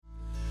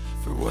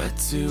For what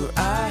do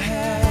I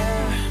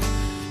have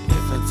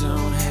if I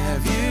don't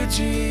have you,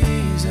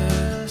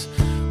 Jesus?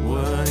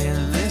 What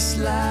in this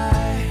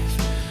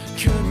life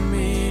could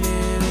mean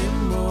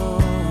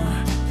anymore?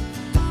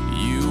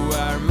 You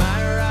are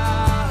my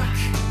rock,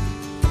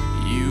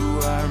 you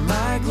are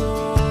my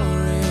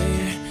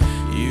glory,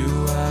 you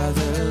are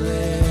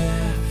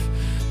the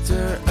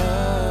lifter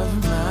of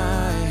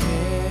my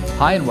head.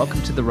 Hi, and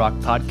welcome to the Rock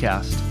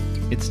Podcast.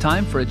 It's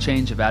time for a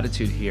change of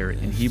attitude here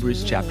in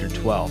Hebrews chapter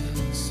 12.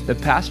 The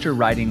pastor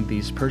writing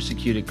these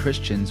persecuted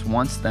Christians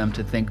wants them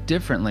to think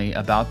differently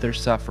about their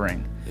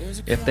suffering.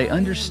 If they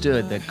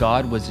understood that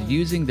God was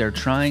using their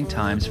trying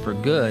times for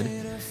good,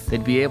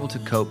 they'd be able to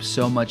cope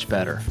so much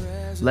better.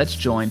 Let's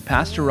join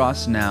Pastor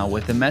Ross now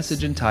with a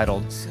message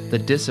entitled, The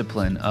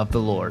Discipline of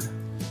the Lord.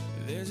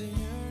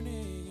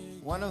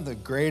 One of the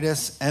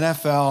greatest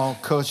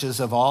NFL coaches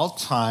of all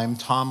time,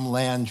 Tom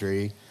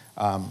Landry,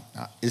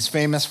 is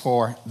famous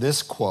for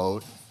this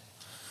quote: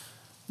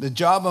 "The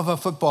job of a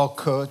football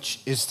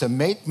coach is to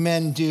make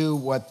men do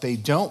what they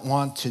don't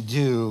want to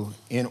do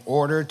in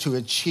order to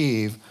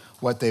achieve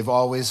what they've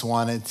always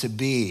wanted to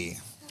be."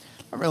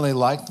 I really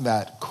like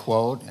that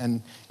quote.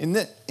 And in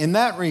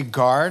that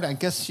regard, I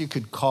guess you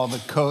could call the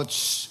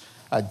coach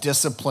a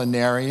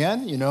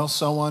disciplinarian,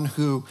 someone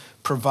who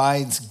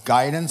provides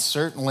guidance,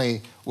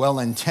 certainly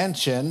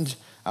well-intentioned,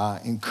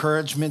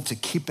 encouragement to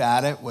keep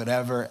at it,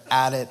 whatever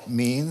at it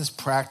means,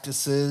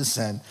 practices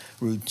and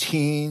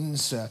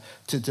routines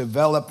to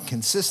develop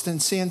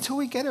consistency until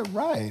we get it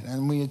right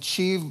and we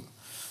achieve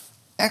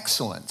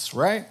excellence,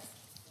 right?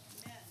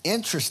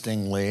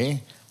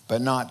 Interestingly,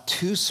 but not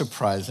too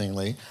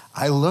surprisingly,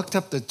 I looked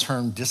up the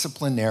term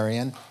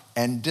disciplinarian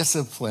and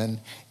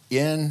discipline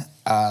in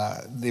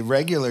the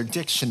regular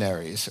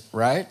dictionaries,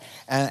 right?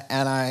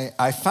 And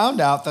I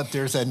found out that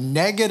there's a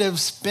negative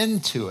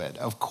spin to it,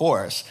 of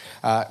course,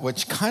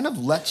 which kind of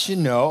lets you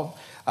know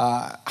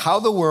how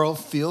the world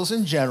feels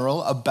in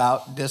general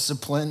about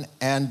discipline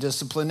and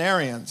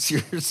disciplinarians.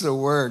 Here's the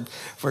word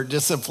for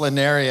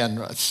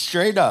disciplinarian,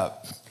 straight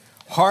up: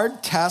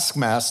 hard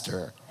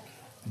taskmaster,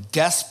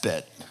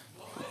 despot,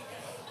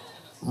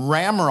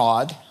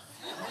 ramrod,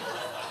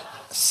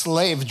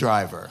 slave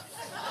driver.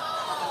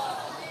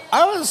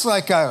 I was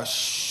like,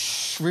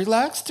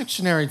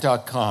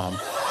 relaxdictionary.com.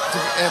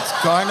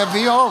 It's going to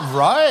be all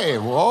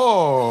right.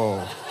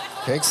 Whoa.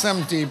 Take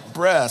some deep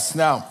breaths.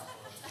 Now,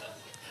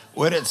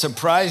 would it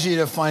surprise you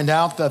to find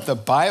out that the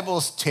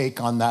Bible's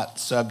take on that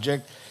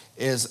subject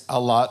is a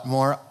lot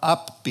more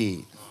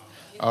upbeat,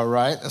 all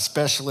right?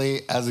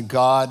 Especially as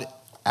God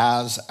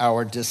as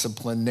our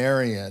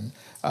disciplinarian.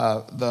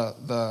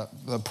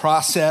 The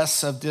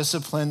process of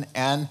discipline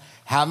and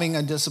having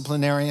a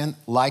disciplinarian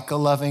like a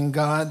loving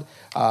God,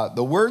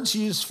 the words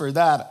used for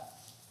that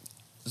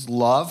is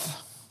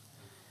love,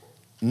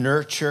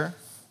 nurture,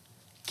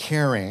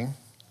 caring,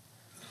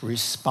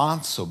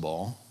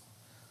 responsible,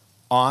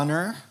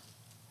 honor,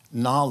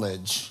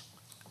 knowledge,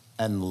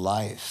 and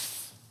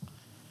life.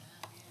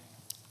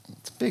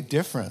 It's a big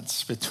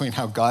difference between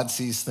how God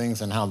sees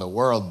things and how the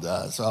world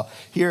does. Well,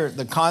 here,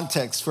 the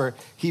context for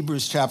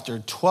Hebrews chapter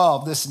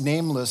 12, this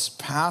nameless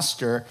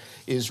pastor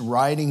is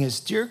writing his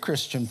dear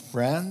Christian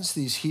friends,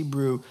 these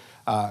Hebrew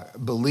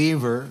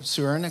believers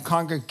who are in a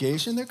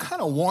congregation. They're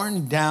kind of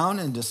worn down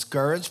and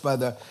discouraged by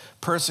the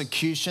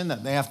persecution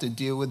that they have to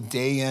deal with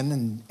day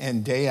in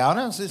and day out.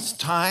 And it's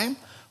time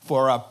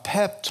for a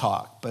pep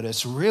talk, but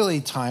it's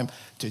really time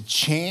to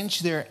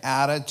change their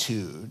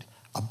attitude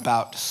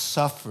about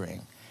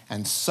suffering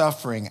and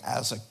suffering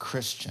as a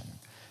Christian.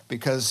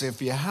 Because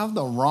if you have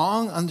the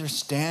wrong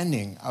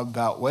understanding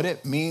about what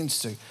it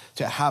means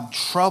to have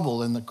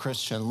trouble in the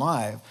Christian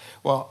life,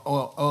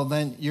 well,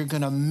 then you're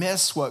going to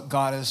miss what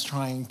God is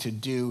trying to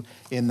do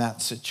in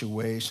that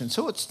situation.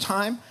 So it's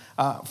time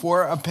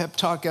for a pep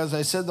talk. As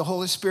I said, the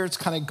Holy Spirit's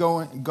kind of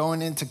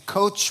going into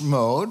coach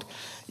mode,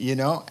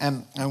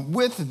 and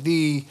with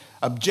the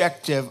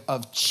objective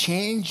of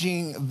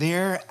changing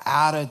their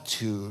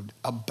attitude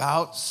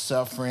about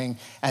suffering.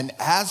 And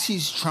as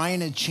he's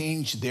trying to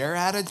change their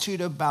attitude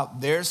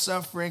about their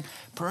suffering,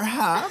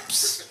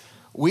 perhaps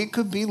we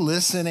could be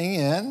listening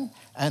in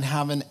and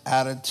have an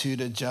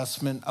attitude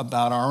adjustment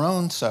about our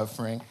own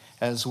suffering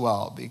as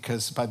well.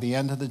 Because by the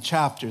end of the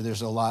chapter,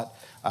 there's a lot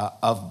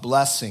of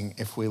blessing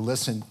if we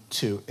listen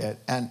to it.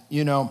 And,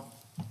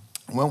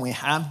 when we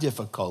have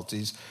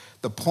difficulties,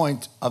 the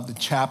point of the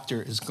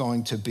chapter is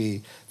going to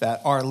be that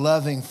our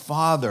loving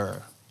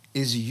Father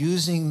is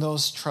using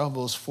those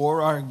troubles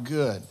for our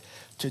good,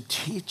 to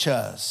teach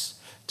us,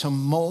 to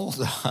mold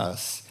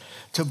us,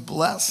 to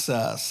bless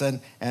us. And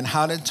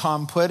how did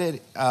Tom put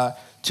it?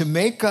 To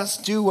make us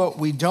do what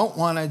we don't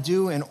want to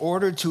do in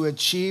order to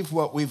achieve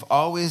what we've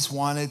always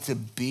wanted to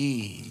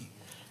be.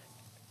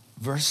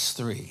 Verse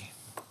 3.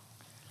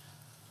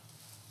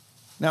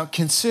 Now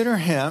consider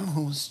him,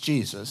 who's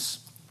Jesus,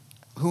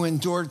 who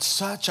endured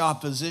such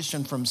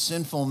opposition from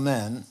sinful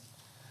men,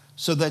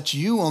 so that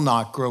you will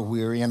not grow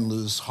weary and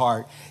lose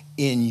heart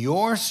in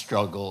your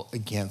struggle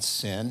against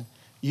sin.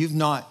 You've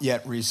not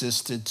yet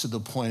resisted to the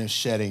point of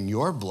shedding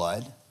your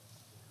blood.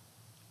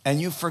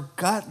 And you've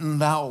forgotten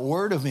that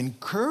word of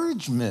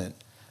encouragement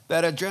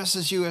that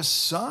addresses you as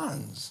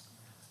sons.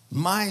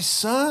 My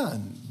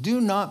son,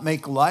 do not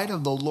make light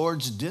of the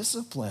Lord's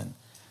discipline.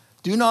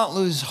 Do not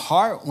lose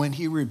heart when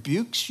he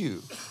rebukes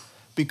you,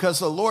 because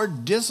the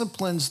Lord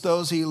disciplines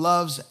those he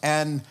loves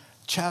and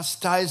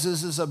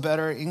chastises is a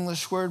better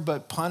English word,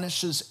 but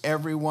punishes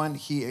everyone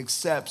he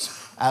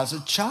accepts as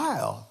a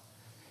child.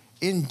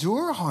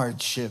 Endure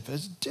hardship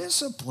as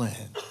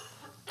discipline.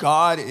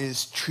 God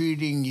is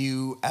treating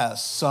you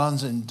as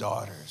sons and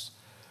daughters.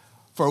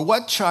 For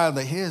what child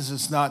of his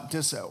is not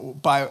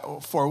disciplined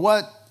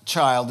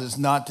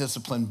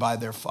by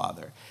their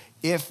father?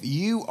 If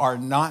you are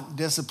not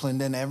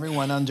disciplined and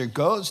everyone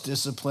undergoes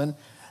discipline,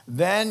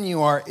 then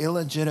you are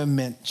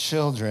illegitimate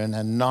children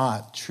and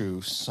not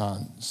true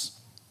sons.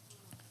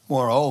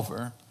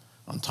 Moreover,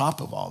 on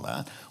top of all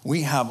that,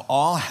 we have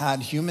all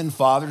had human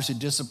fathers who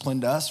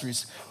disciplined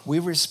us. We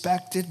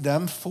respected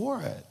them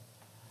for it.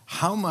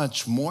 How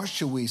much more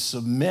should we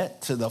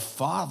submit to the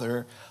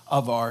Father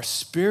of our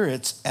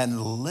spirits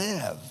and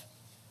live?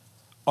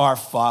 Our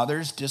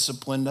fathers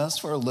disciplined us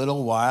for a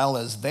little while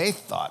as they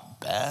thought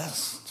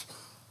best,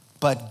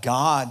 but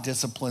God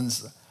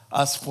disciplines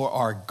us for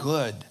our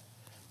good,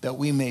 that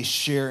we may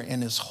share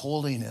in his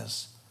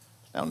holiness.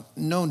 Now,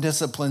 no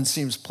discipline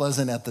seems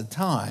pleasant at the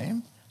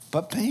time,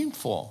 but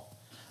painful.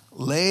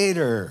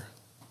 Later,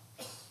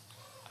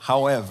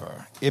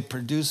 however, it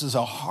produces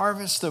a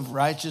harvest of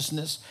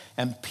righteousness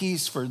and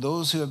peace for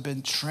those who have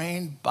been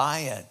trained by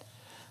it.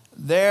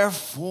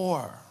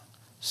 Therefore,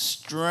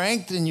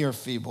 strengthen your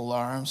feeble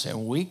arms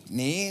and weak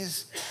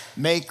knees.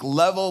 Make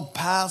level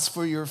paths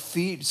for your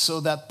feet so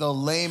that the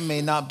lame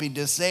may not be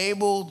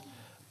disabled,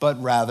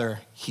 but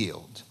rather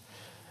healed.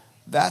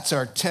 That's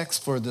our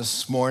text for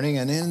this morning.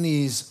 And in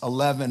these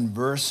 11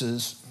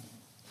 verses,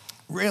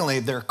 really,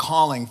 they're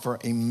calling for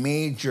a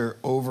major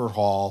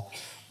overhaul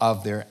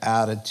of their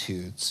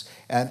attitudes.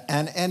 And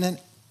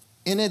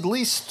in at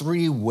least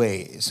 3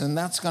 ways. And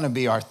that's going to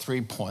be our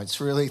 3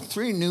 points, really.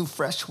 3 new,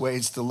 fresh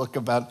ways to look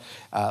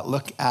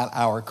at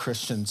our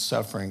Christian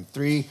suffering.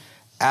 3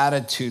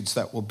 attitudes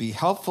that will be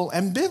helpful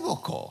and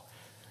biblical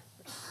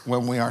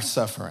when we are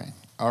suffering.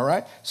 All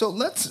right? So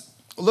let's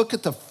look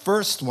at the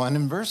first one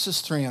in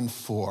verses 3 and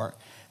 4.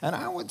 And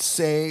I would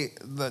say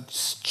the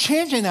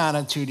change in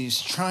attitude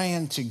he's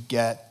trying to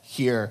get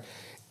here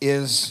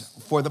is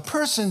for the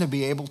person to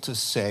be able to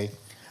say,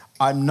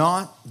 I'm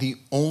not the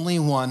only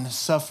one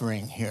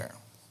suffering here.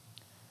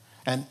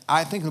 And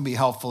I think it would be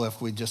helpful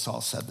if we just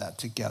all said that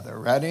together.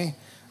 Ready?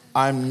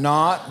 I'm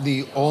not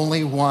the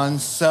only one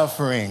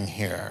suffering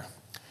here.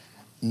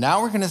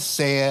 Now we're going to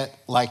say it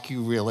like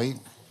you really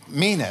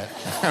mean it.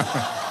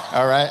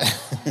 All right?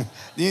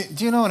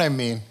 Do you know what I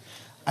mean?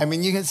 I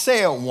mean, you can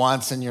say it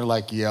once and you're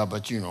like, yeah,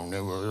 but you don't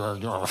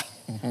know.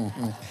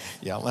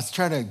 Yeah, let's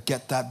try to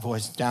get that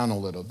voice down a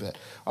little bit.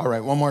 All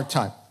right, one more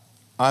time.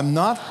 I'm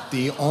not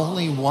the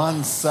only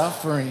one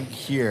suffering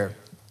here.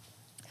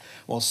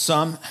 Well,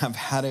 some have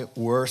had it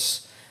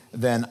worse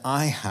than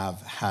I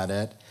have had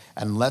it.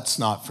 And let's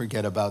not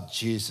forget about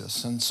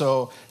Jesus. And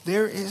so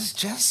there is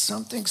just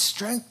something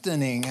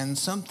strengthening and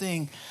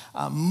something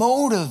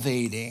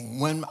motivating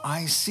when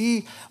I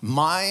see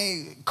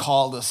my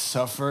call to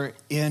suffer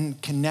in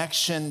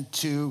connection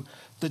to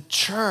the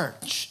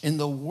church in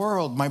the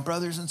world, my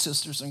brothers and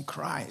sisters in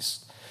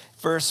Christ.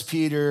 1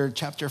 Peter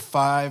chapter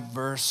 5,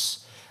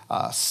 verse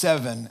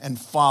 7 and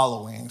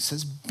following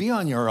says, be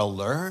on your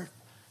alert.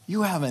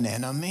 You have an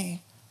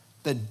enemy,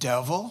 the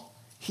devil.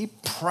 He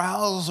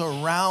prowls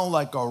around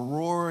like a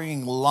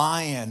roaring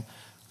lion,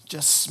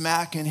 just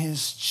smacking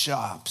his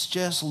chops,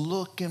 just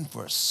looking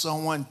for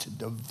someone to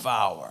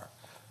devour.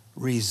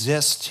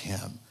 Resist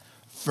him,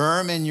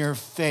 firm in your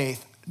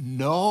faith,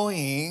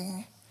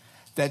 knowing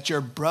that your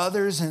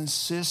brothers and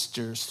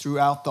sisters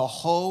throughout the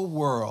whole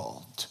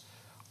world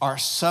are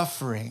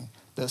suffering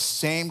the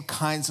same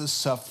kinds of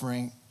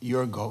suffering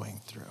you're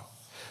going through.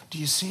 Do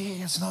you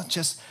see? It's not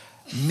just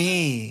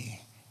me.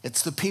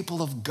 It's the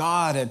people of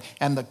God.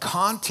 And the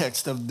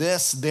context of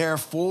this,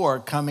 therefore,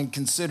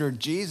 consider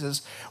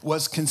Jesus,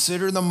 was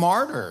consider the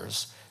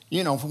martyrs.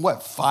 You know,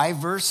 5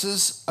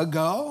 verses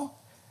ago?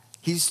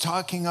 He's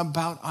talking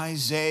about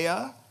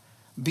Isaiah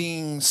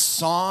being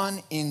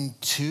sawn in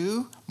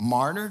 2,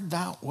 martyred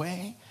that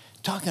way.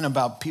 Talking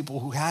about people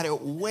who had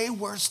it way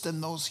worse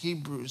than those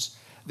Hebrews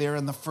there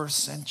in the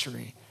first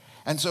century.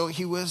 And so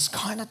he was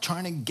kind of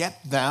trying to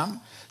get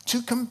them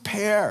to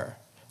compare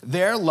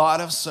their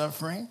lot of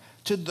suffering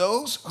to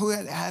those who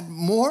had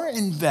more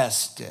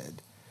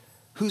invested,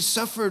 who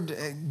suffered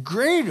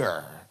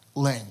greater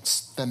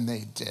lengths than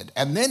they did.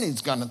 And then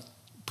he's going to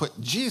put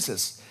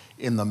Jesus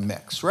in the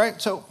mix, right?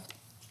 So,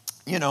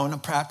 you know, in a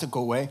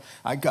practical way,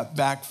 I got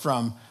back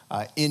from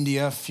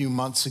India a few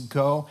months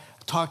ago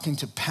talking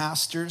to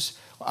pastors.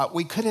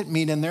 We couldn't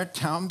meet in their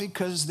town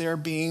because they're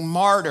being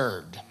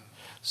martyred.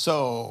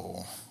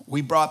 So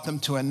we brought them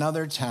to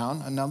another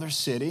town, another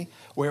city,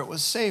 where it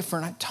was safer.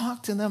 And I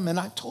talked to them, and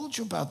I told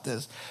you about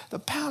this. The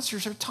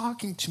pastors are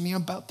talking to me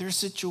about their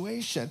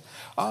situation.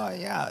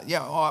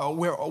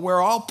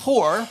 We're all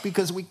poor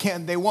because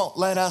they won't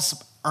let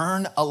us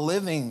earn a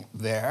living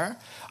there.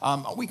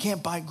 We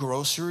can't buy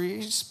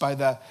groceries by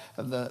the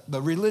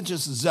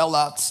religious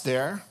zealots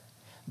there.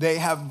 They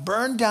have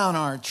burned down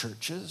our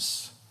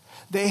churches.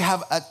 They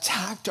have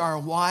attacked our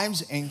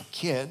wives and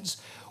kids.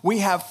 We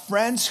have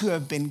friends who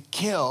have been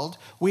killed.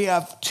 We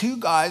have 2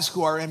 guys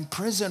who are in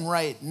prison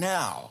right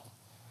now.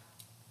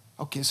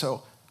 Okay,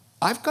 so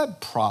I've got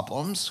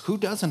problems. Who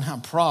doesn't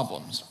have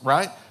problems,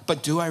 right?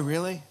 But do I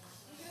really?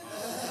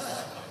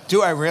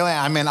 Do I really?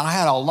 I mean, I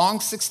had a long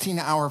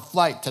 16-hour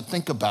flight to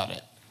think about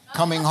it,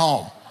 coming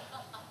home.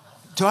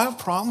 Do I have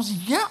problems?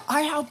 Yeah,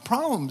 I have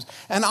problems.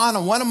 And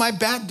on one of my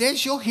bad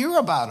days, you'll hear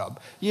about them.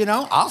 You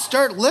know, I'll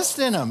start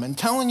listing them and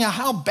telling you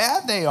how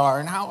bad they are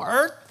and how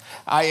hurt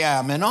I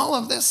am and all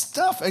of this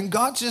stuff. And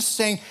God's just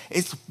saying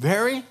it's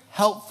very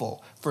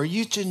helpful for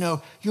you to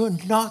know you're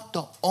not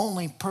the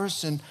only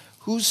person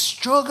who's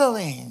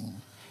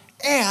struggling.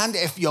 And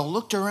if you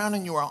looked around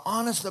and you were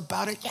honest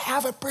about it, you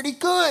have it pretty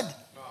good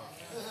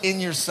in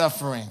your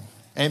suffering.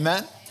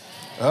 Amen?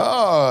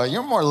 Oh,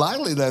 you're more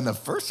lively than the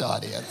first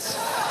audience.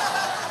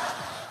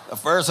 The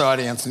first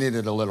audience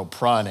needed a little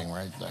prodding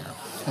right there.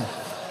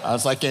 I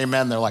was like,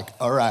 amen. They're like,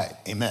 all right,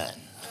 amen.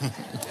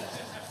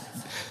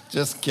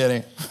 Just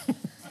kidding.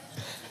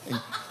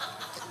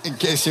 In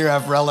case you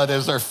have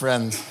relatives or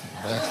friends.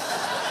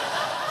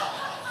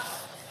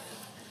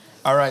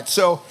 All right,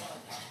 so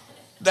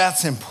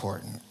that's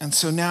important. And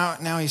so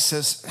now he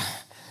says,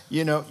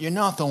 you know, you're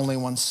not the only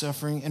one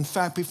suffering. In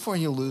fact, before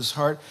you lose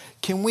heart,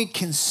 can we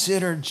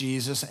consider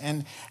Jesus?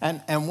 And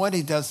what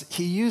he does,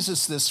 he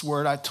uses this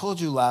word. I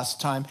told you last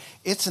time,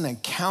 it's an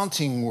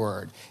accounting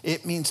word.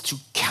 It means to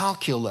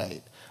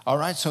calculate. All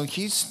right, so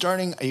he's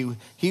starting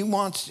he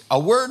wants a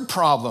word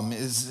problem.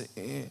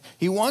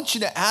 He wants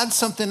you to add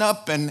something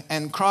up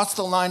and cross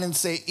the line and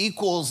say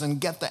equals and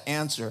get the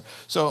answer.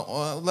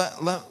 So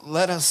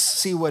let us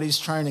see what he's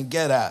trying to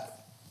get at.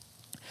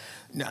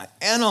 Now,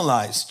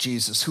 analyze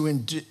Jesus, who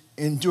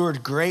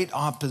endured great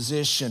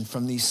opposition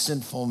from these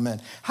sinful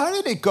men. How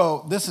did it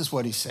go? This is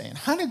what he's saying.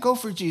 How did it go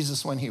for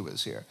Jesus when he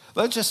was here?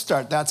 Let's just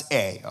start. That's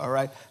A, all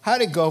right? How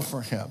did it go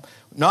for him?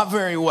 Not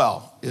very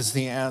well is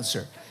the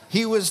answer.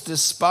 He was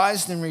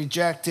despised and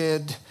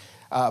rejected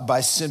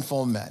by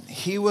sinful men.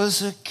 He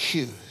was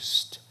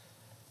accused.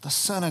 The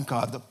Son of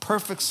God, the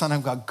perfect Son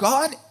of God,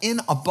 God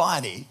in a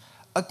body,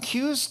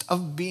 accused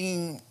of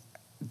being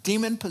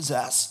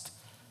demon-possessed,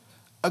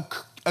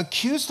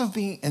 accused of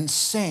being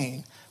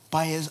insane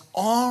by his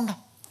own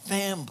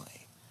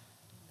family,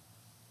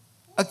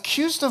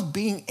 accused of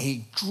being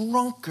a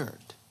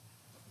drunkard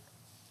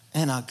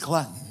and a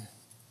glutton.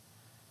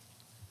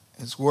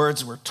 His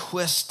words were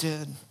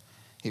twisted.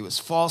 He was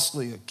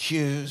falsely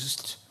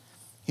accused.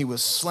 He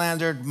was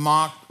slandered,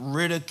 mocked,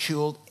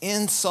 ridiculed,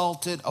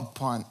 insulted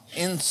upon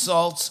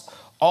insults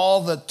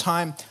all the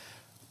time.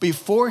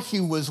 Before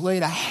he was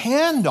laid a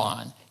hand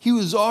on, he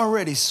was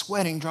already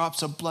sweating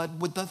drops of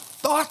blood with the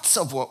thoughts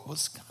of what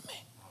was coming.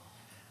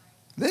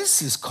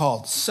 This is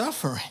called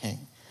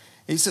suffering.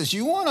 He says,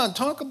 you want to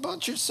talk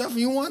about your suffering?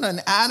 You want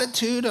an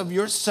attitude of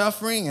your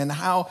suffering and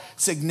how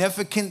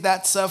significant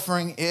that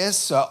suffering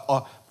is?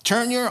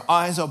 Turn your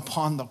eyes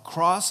upon the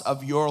cross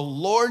of your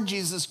Lord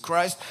Jesus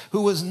Christ,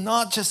 who was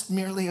not just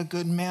merely a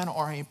good man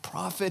or a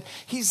prophet.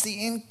 He's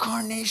the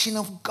incarnation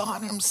of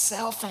God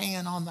himself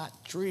hanging on that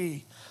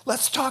tree.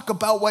 Let's talk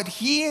about what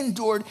he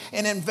endured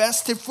and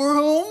invested for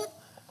whom?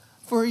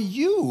 For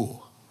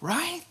you,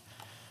 right?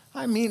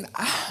 I mean,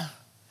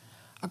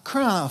 a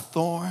crown of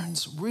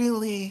thorns,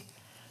 really?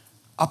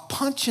 A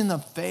punch in the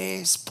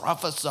face,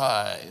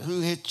 prophesy, who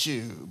hit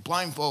you,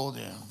 blindfold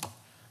him,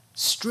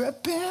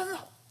 strip him,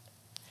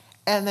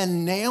 and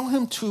then nail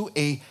him to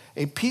a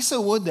piece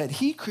of wood that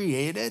he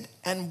created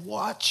and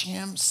watch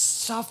him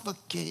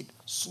suffocate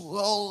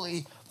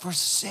slowly for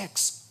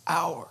 6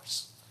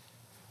 hours.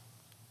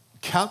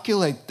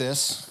 Calculate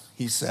this,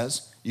 he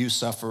says, you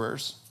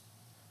sufferers.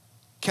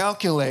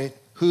 Calculate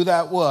who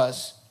that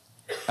was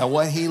and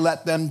what he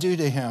let them do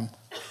to him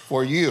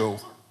for you.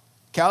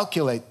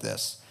 Calculate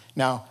this.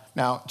 Now,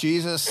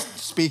 Jesus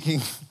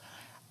speaking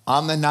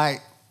on the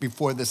night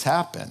before this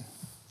happened,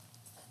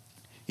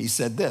 he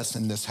said this,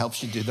 and this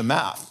helps you do the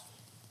math.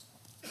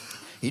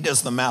 He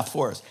does the math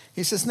for us.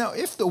 He says, now,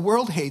 if the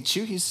world hates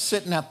you, he's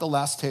sitting at the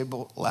last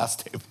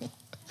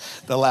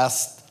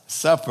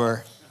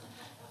supper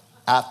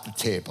at the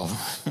table.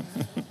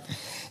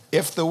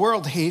 If the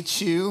world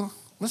hates you,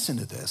 listen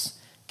to this.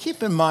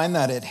 Keep in mind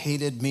that it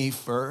hated me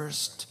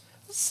first.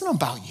 This isn't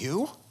about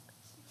you.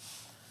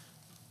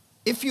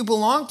 If you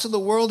belong to the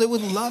world, it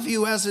would love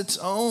you as its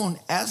own.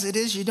 As it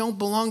is, you don't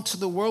belong to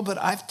the world, but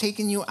I've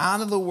taken you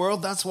out of the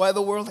world. That's why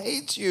the world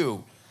hates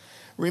you.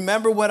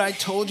 Remember what I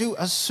told you?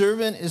 A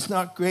servant is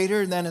not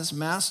greater than his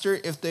master.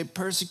 If they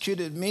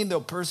persecuted me,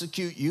 they'll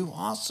persecute you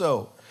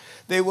also.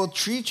 They will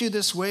treat you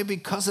this way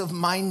because of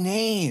my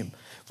name.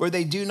 for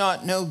they do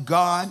not know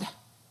God.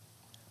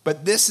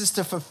 But this is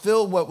to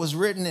fulfill what was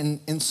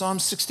written in Psalm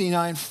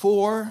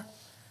 69:4.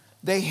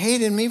 They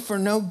hated me for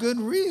no good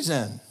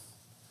reason.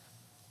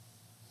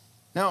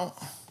 Now,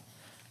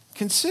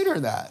 consider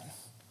that.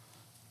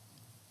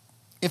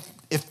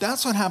 If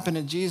that's what happened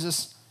to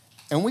Jesus,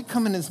 and we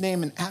come in his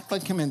name and act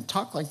like him and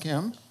talk like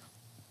him,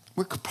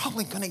 we're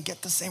probably going to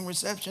get the same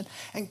reception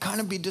and kind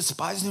of be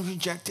despised and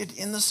rejected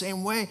in the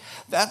same way.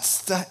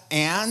 That's the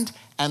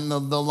and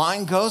the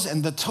line goes,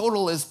 and the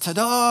total is,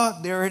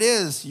 ta-da, there it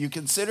is. You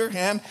consider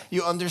him,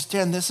 you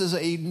understand this is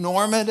a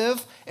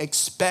normative,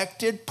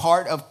 expected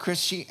part of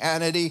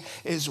Christianity,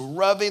 is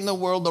rubbing the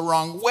world the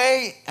wrong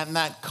way, and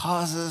that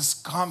causes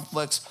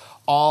conflicts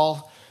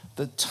all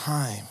the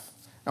time.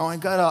 Now, I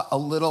got a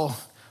little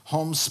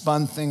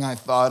homespun thing I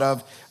thought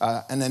of,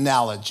 an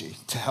analogy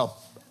to help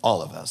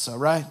all of us, all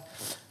right?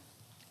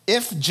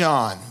 If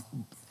John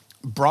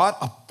brought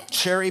a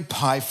cherry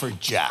pie for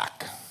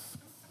Jack,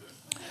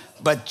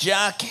 but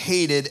Jack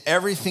hated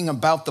everything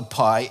about the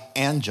pie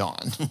and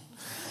John,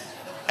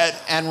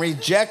 and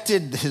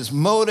rejected his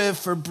motive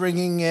for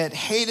bringing it,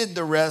 hated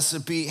the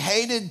recipe,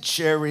 hated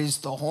cherries,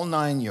 the whole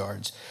 9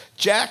 yards,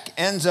 Jack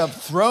ends up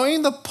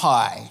throwing the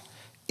pie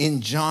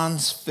in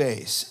John's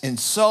face,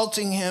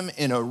 insulting him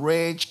in a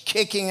rage,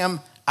 kicking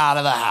him out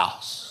of the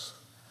house.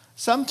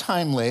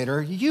 Sometime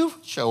later, you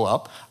show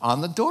up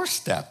on the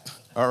doorstep,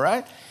 all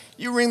right?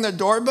 You ring the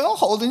doorbell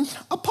holding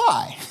a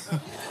pie.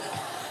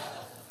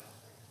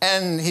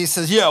 And he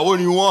says, yeah, what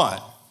do you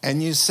want?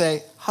 And you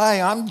say,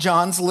 hi, I'm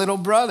John's little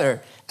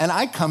brother, and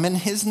I come in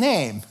his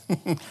name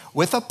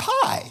with a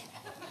pie.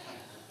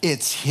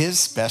 It's his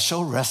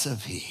special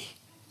recipe.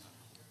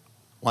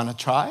 Want to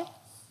try?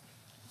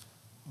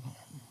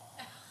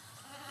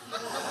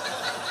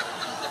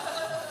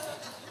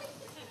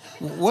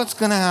 What's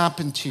going to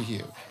happen to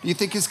you? You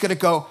think it's going to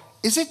go,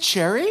 is it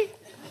cherry?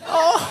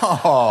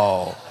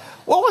 Oh,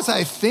 what was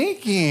I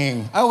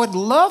thinking? I would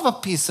love a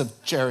piece of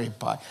cherry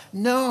pie.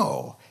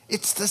 No,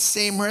 it's the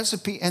same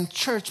recipe. And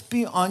church,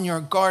 be on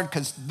your guard,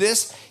 because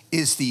this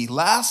is the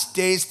last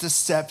day's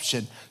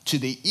deception to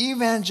the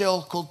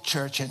evangelical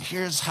church. And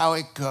here's how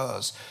it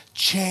goes.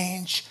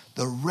 Change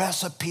the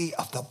recipe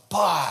of the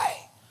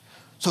pie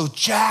so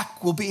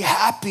Jack will be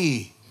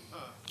happy.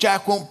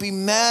 Jack won't be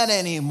mad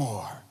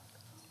anymore.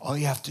 All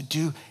you have to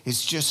do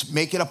is just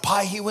make it a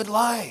pie he would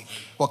like.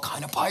 What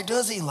kind of pie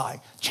does he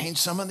like? Change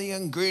some of the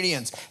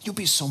ingredients. You'll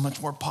be so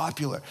much more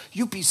popular.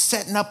 You'll be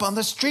setting up on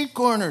the street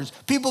corners.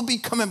 People be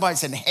coming by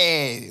saying,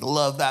 hey,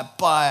 love that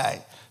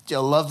pie. Do you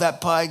love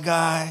that pie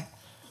guy?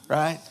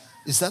 Right?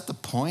 Is that the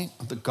point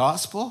of the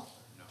gospel?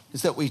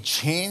 Is that we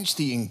change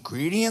the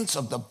ingredients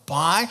of the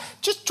pie?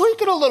 Just tweak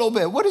it a little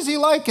bit. What does he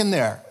like in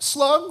there?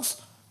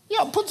 Slugs?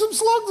 Yeah, put some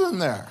slugs in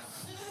there.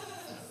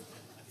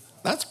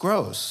 That's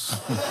gross.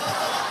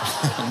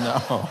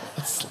 No,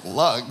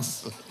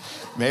 slugs.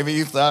 Maybe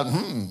you thought,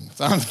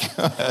 sounds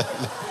good.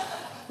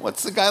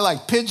 What's the guy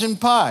like? Pigeon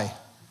pie.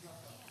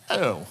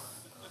 Oh.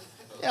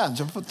 Yeah,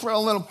 just throw a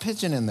little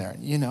pigeon in there,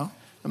 and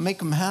make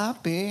them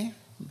happy.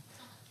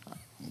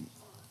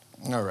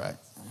 All right.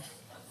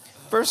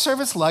 First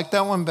service liked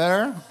that one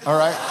better. All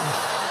right.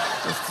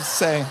 Just to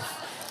say,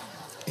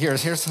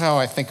 here's how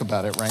I think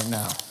about it right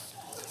now.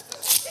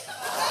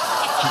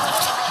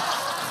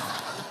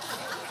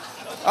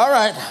 All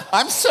right,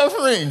 I'm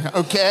suffering,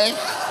 okay?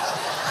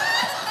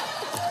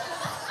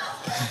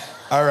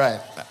 All right,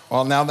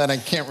 well, now that I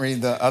can't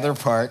read the other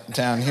part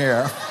down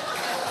here,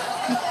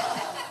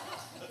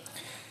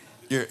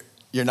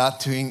 you're not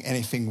doing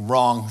anything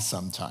wrong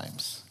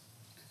sometimes.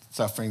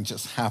 Suffering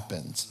just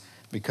happens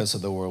because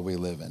of the world we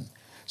live in.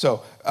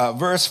 So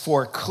verse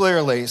 4,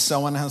 clearly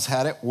someone has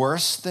had it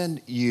worse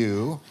than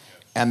you,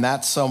 and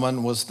that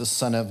someone was the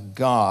Son of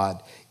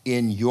God.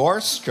 In your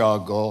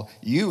struggle,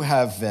 you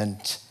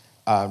haven't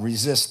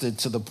resisted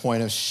to the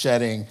point of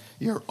shedding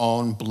your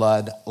own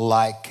blood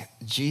like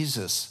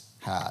Jesus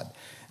had.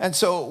 And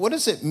so what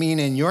does it mean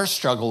in your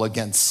struggle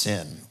against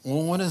sin?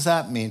 Well, what does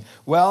that mean?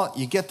 Well,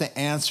 you get the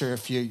answer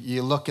if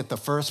you look at the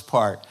first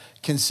part.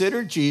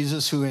 Consider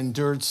Jesus, who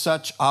endured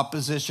such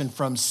opposition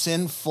from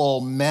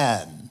sinful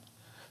men,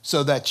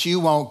 so that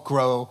you won't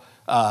grow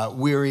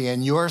weary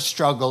in your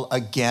struggle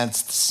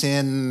against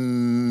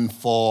sinful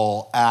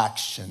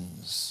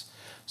actions.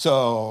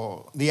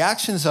 So the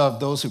actions of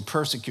those who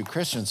persecute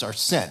Christians are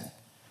sin.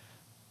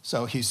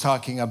 So he's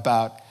talking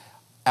about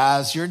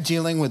as you're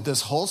dealing with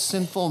this whole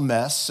sinful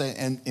mess,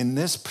 and in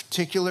this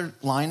particular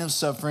line of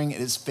suffering, it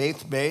is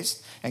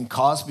faith-based and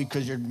caused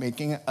because you're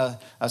making a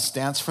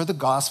stance for the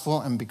gospel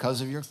and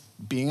because of your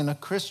being a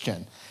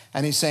Christian.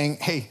 And he's saying,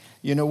 hey,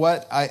 you know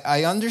what?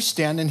 I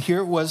understand, and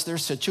here was their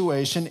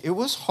situation. It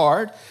was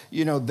hard.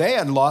 They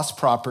had lost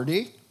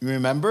property.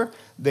 Remember?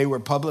 They were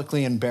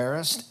publicly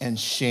embarrassed and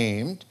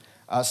shamed.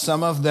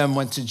 Some of them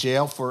went to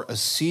jail for a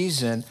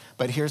season,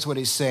 but here's what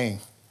he's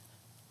saying.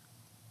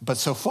 But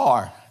so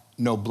far,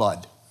 no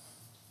blood.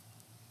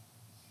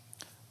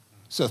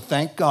 So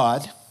thank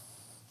God.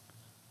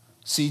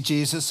 See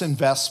Jesus'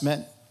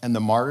 investment and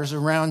the martyrs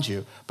around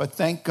you. But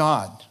thank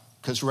God,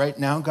 because right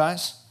now,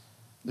 guys,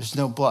 There's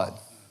no blood.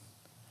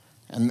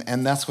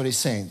 And that's what he's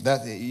saying.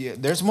 That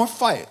there's more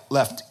fight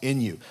left in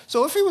you.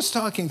 So if he was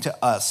talking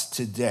to us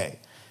today,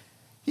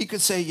 he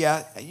could say,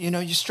 yeah,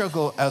 you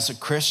struggle as a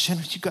Christian.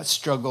 You got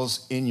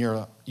struggles in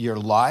your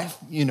life.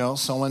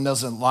 Someone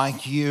doesn't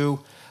like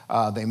you.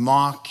 They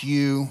mock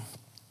you.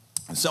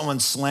 Someone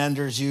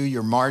slanders you.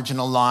 You're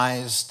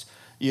marginalized.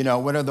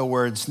 What are the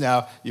words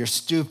now? You're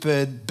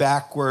stupid,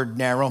 backward,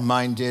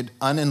 narrow-minded,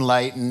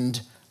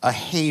 unenlightened, a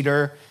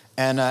hater,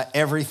 and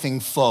everything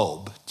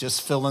phobe.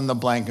 Just fill in the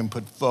blank and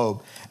put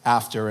phobe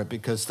after it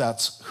because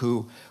that's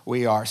who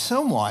we are.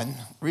 Someone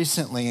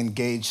recently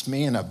engaged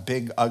me in a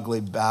big,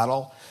 ugly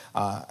battle,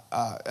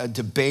 a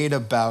debate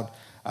about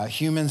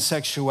human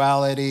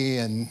sexuality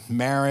and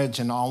marriage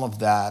and all of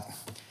that.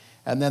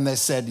 And then they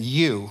said,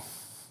 you,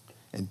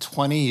 in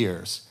 20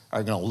 years,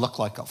 are going to look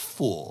like a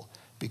fool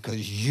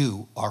because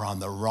you are on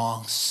the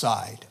wrong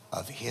side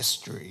of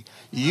history.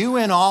 You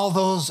and all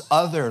those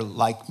other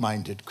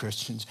like-minded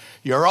Christians,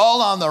 you're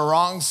all on the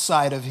wrong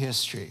side of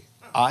history.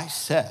 I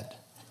said,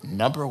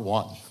 number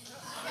one.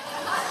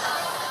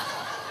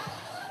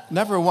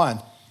 Number one,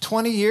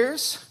 20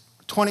 years,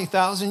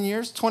 20,000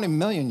 years, 20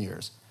 million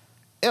years.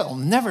 It'll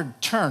never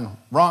turn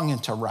wrong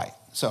into right.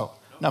 So,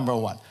 number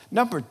one.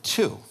 Number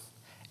two,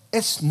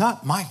 it's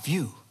not my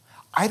view.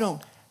 I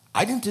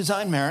didn't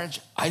design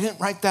marriage. I didn't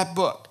write that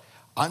book.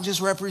 I'm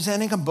just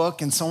representing a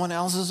book and someone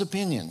else's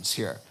opinions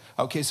here.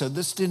 Okay, so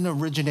this didn't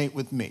originate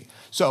with me.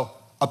 So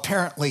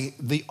apparently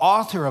the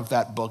author of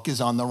that book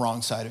is on the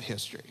wrong side of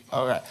history.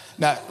 All right,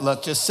 now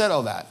let's just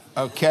settle that,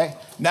 okay?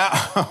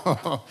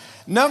 Now,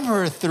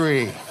 number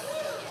three,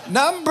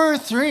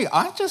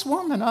 I'm just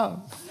warming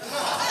up.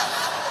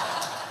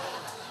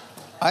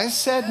 I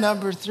said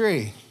number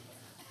three,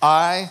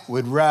 I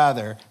would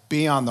rather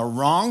be on the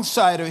wrong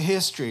side of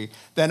history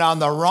than on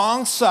the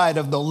wrong side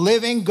of the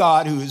living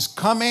God who is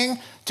coming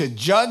to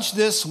judge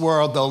this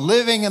world, the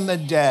living and the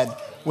dead,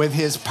 with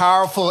his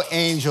powerful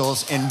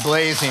angels in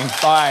blazing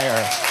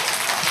fire.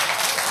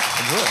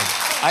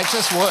 I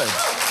just would.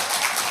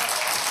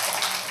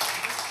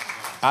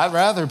 I'd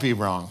rather be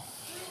wrong.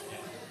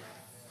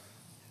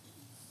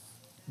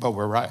 But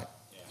we're right.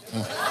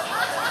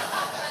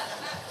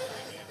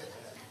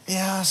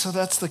 Yeah, so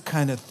that's the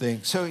kind of thing.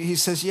 So he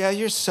says, yeah,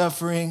 you're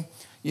suffering.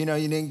 You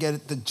didn't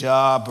get the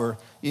job, or,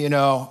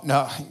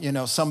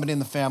 somebody in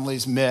the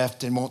family's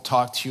miffed and won't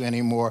talk to you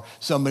anymore.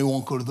 Somebody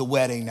won't go to the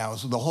wedding now.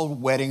 So the whole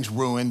wedding's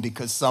ruined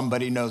because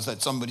somebody knows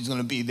that somebody's going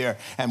to be there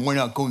and we're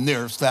not going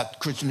there. So that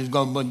Christian is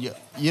going to,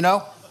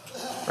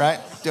 right?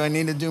 Do I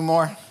need to do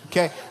more?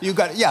 Okay, you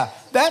got it. Yeah,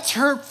 that's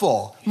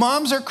hurtful.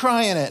 Moms are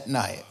crying at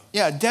night.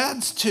 Yeah,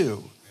 dads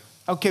too.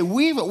 Okay,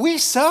 we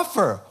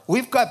suffer.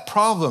 We've got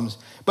problems.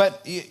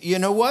 But you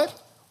know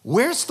what?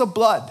 Where's the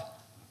blood?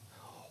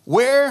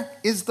 Where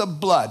is the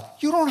blood?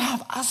 You don't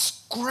have a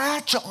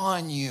scratch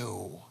on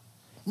you.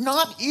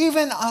 Not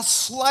even a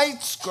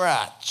slight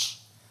scratch.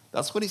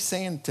 That's what he's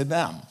saying to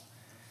them.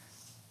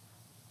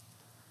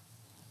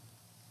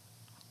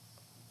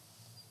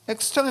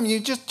 Next time,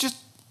 you just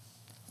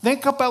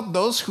think about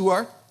those who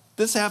are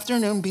this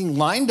afternoon being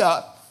lined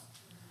up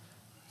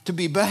to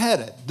be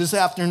beheaded this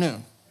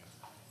afternoon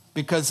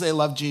because they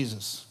love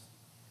Jesus.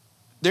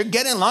 They're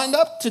getting lined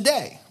up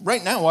today,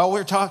 right now, while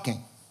we're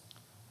talking.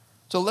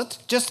 So let's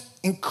just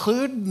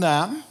include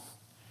them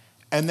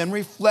and then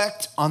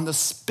reflect on the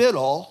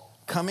spittle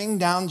coming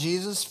down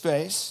Jesus'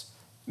 face,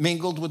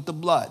 mingled with the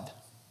blood.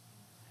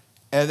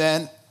 And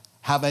then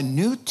have a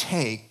new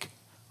take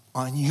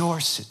on your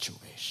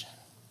situation.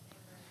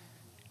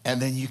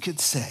 And then you could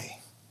say,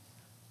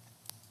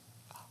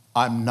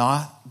 I'm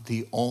not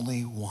the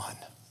only one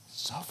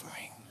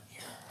suffering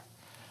here.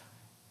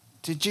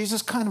 Did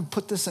Jesus kind of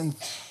put this in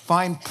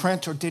fine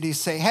print, or did he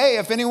say, hey,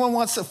 if anyone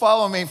wants to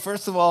follow me,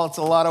 first of all, it's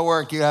a lot of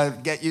work. You got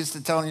to get used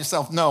to telling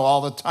yourself no all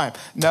the time.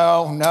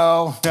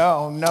 No,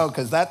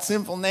 because that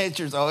sinful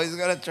nature is always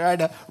going to try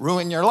to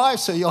ruin your life,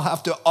 so you'll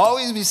have to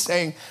always be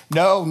saying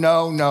no.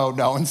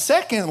 And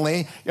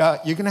secondly, you're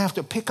going to have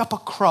to pick up a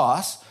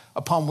cross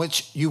upon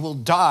which you will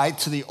die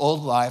to the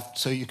old life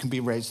so you can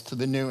be raised to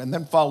the new, and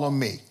then follow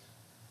me.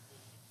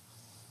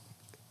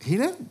 He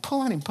didn't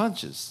pull any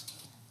punches.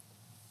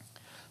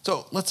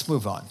 So let's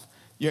move on.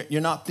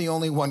 You're not the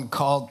only one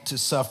called to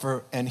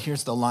suffer, and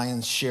here's the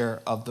lion's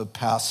share of the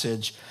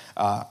passage.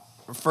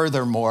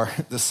 Furthermore,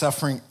 the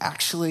suffering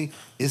actually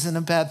isn't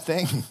a bad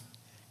thing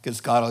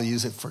because God will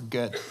use it for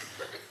good.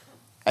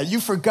 Have you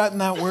forgotten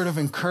that word of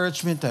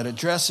encouragement that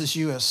addresses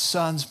you as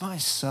sons? My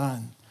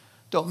son,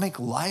 don't make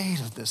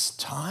light of this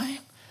time.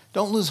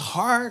 Don't lose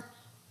heart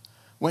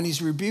when he's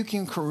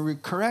rebuking,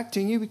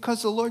 correcting you,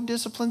 because the Lord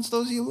disciplines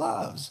those he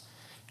loves.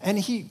 And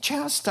he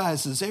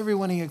chastises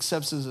everyone he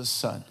accepts as a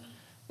son.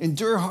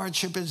 Endure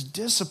hardship as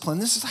discipline.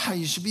 This is how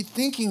you should be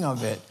thinking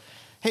of it.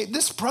 Hey,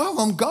 this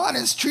problem, God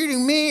is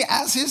treating me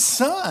as his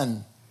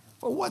son.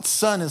 Well, what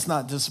son is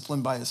not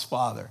disciplined by his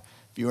father?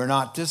 If you are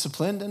not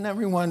disciplined, and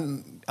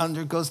everyone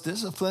undergoes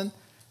discipline,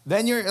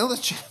 then you're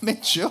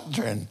illegitimate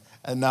children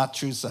and not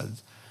true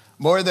sons.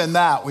 More than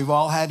that, we've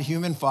all had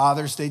human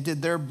fathers. They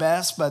did their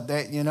best, but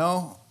they,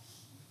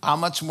 How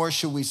much more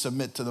should we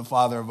submit to the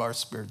Father of our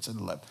spirits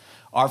and live?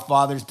 Our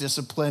fathers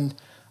disciplined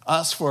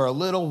us for a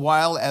little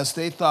while as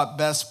they thought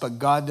best, but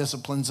God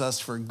disciplines us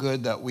for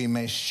good that we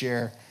may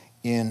share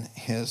in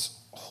his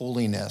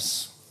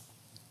holiness.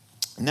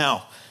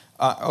 Now,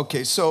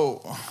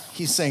 so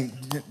he's saying,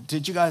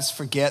 did you guys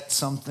forget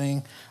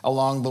something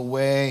along the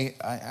way?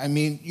 I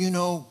mean,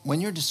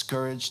 when you're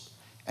discouraged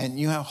and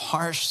you have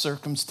harsh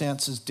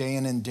circumstances day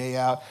in and day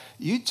out,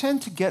 you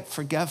tend to get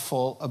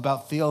forgetful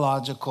about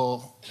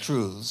theological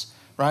truths,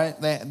 right?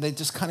 They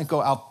just kind of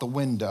go out the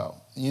window,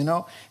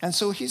 And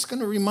so he's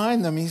going to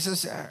remind them. He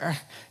says,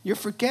 you're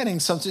forgetting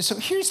something. So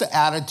here's the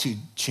attitude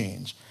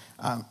change.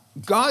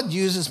 God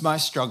uses my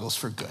struggles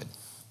for good.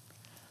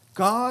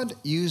 God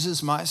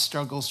uses my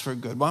struggles for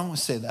good. Why don't we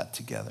say that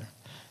together?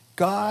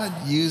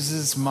 God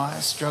uses my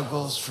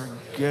struggles for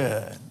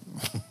good.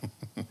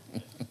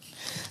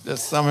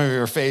 Just some of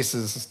your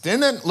faces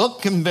didn't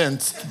look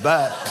convinced,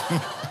 but...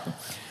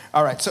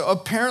 All right, so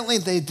apparently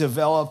they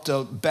developed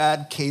a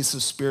bad case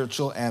of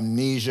spiritual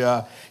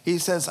amnesia. He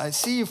says, I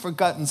see you've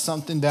forgotten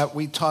something that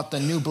we taught the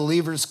new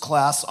believers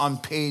class on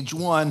page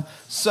 1.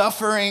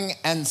 Suffering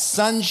and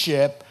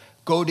sonship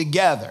go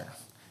together.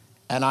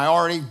 And I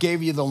already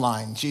gave you the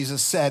line.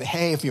 Jesus said,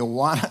 hey, if you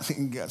want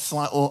to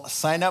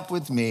sign up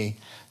with me,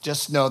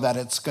 just know that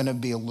it's going to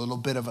be a little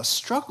bit of a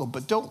struggle.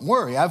 But don't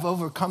worry, I've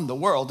overcome the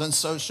world, and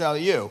so shall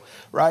you,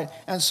 right?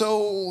 And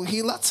so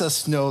he lets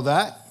us know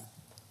that.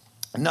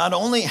 Not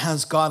only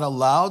has God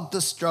allowed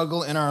the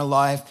struggle in our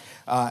life,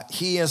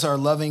 he, as our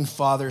loving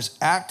Father, is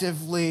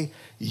actively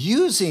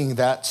using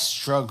that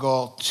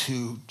struggle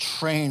to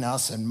train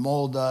us and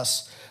mold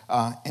us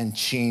and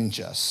change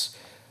us.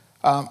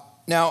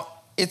 Now,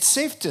 it's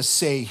safe to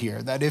say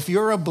here that if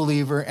you're a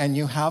believer and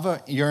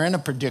you're in a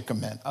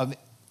predicament of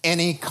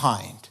any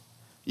kind,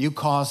 you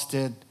caused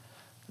it,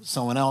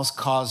 someone else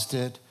caused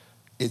it,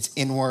 it's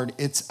inward,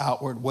 it's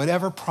outward,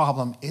 whatever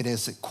problem it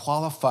is, it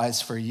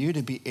qualifies for you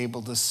to be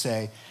able to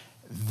say,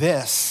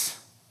 this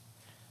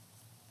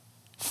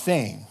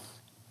thing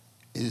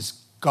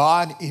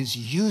God is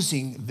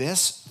using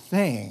this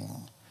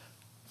thing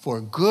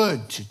for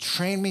good to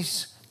train me,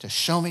 to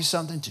show me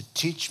something, to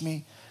teach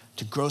me,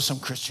 to grow some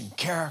Christian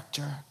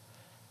character.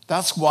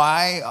 That's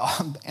why,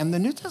 and the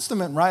New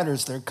Testament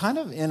writers, they're kind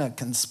of in a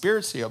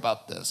conspiracy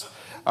about this,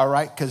 all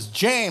right? Because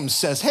James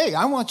says, hey,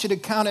 I want you to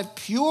count it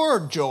pure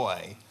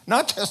joy,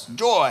 not just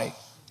joy,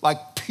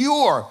 like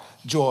pure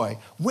joy,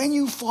 when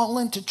you fall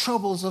into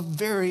troubles of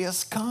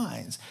various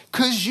kinds,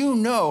 because you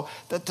know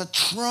that the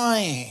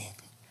trying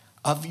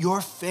of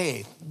your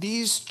faith,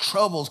 these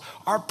troubles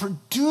are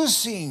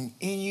producing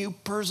in you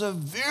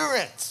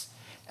perseverance.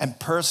 And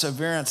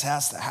perseverance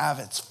has to have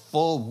its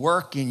full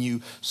work in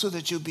you so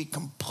that you'll be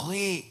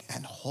complete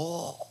and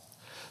whole.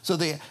 So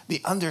the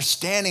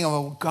understanding of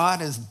what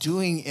God is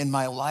doing in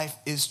my life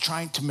is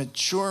trying to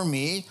mature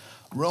me.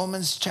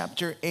 Romans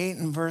chapter 8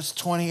 and verse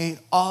 28,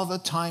 all the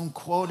time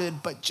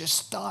quoted, but just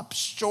stop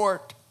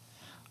short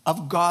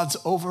of God's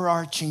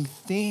overarching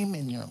theme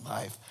in your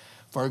life.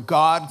 For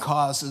God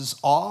causes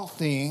all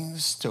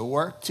things to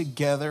work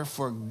together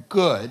for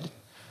good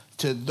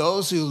to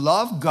those who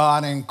love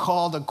God and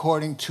called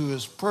according to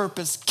his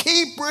purpose.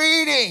 Keep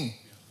reading.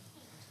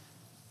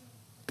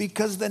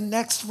 Because the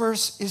next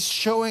verse is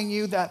showing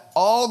you that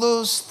all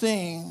those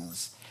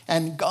things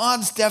and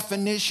God's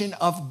definition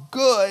of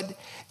good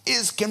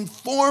is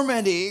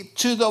conformity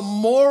to the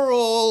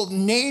moral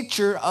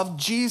nature of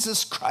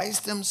Jesus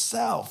Christ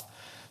himself.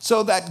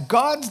 So that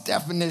God's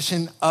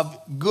definition of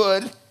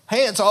good,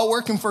 hey, it's all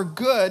working for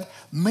good,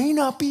 may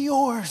not be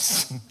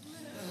yours.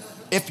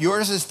 If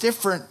yours is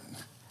different,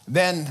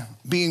 then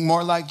being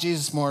more like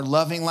Jesus, more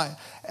loving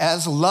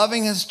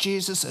as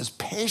Jesus, as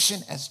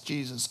patient as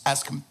Jesus,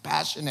 as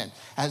compassionate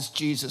as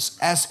Jesus,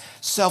 as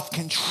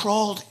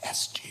self-controlled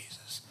as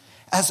Jesus,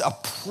 as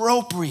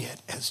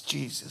appropriate as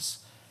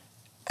Jesus,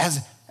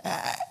 as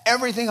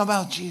everything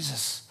about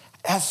Jesus,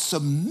 as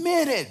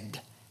submitted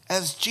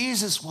as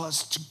Jesus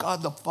was to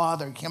God the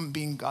Father, him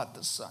being God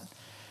the Son.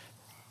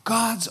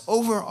 God's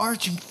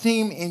overarching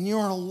theme in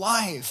your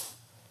life.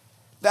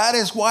 That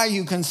is why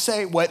you can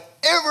say,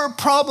 whatever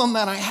problem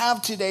that I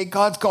have today,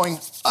 God's going,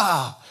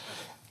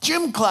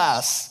 gym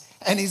class.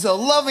 And he's a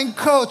loving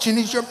coach, and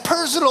he's your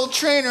personal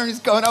trainer. And he's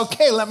going,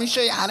 okay, let me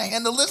show you how to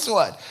handle this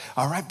one.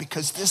 All right,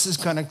 because this is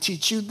going to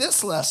teach you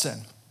this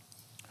lesson.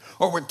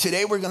 Or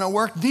today we're going to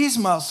work these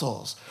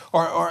muscles.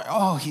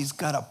 Or he's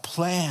got a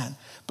plan.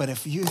 But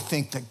if you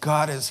think that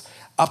God is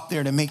up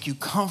there to make you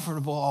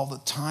comfortable all the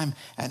time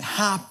and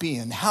happy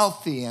and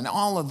healthy and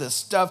all of this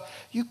stuff,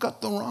 you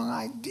got the wrong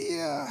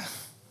idea.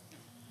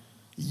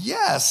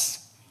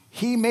 Yes,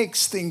 he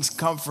makes things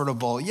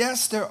comfortable.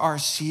 Yes, there are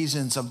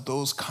seasons of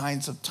those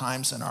kinds of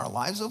times in our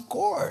lives, of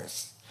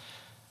course.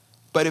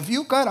 But if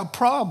you've got a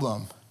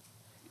problem,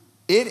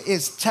 it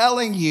is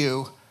telling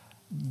you,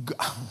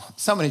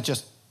 somebody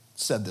just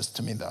said this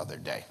to me the other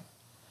day.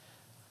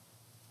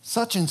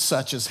 Such and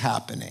such is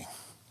happening.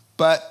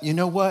 But you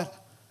know what?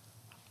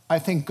 I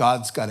think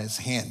God's got his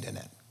hand in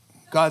it.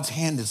 God's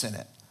hand is in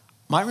it.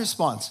 My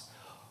response,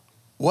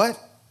 what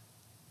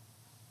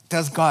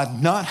does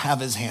God not have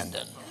his hand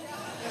in?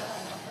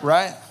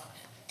 Right?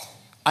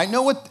 I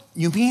know what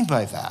you mean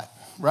by that,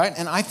 right?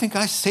 And I think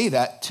I say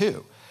that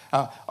too.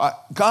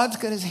 God's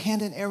got his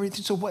hand in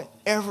everything. So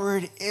whatever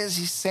it is,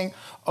 he's saying,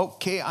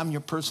 okay, I'm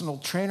your personal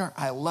trainer.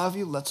 I love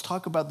you. Let's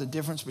talk about the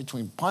difference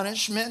between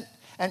punishment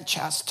and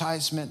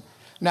chastisement.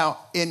 Now,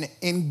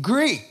 in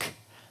Greek,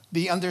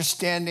 the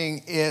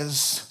understanding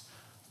is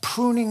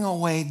pruning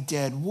away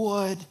dead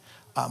wood,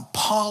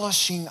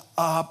 polishing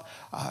up,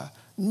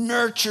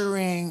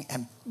 nurturing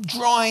and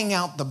drawing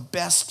out the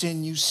best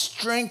in you,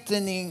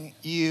 strengthening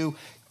you,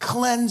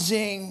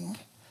 cleansing.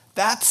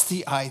 That's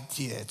the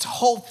idea. It's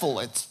hopeful.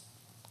 It's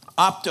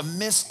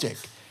optimistic.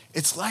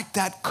 It's like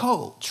that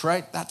coach,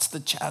 right? That's the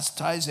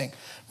chastising.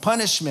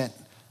 Punishment,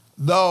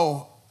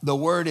 though the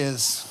word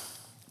is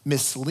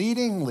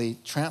misleadingly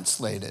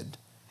translated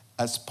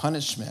as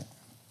punishment,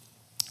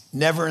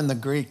 never in the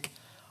Greek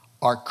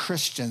are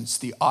Christians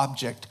the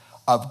object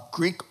of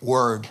Greek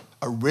word,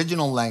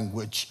 original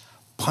language,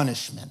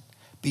 punishment.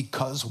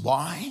 Because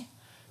why?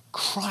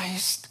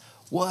 Christ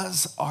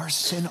was our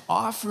sin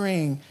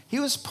offering. He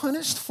was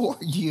punished for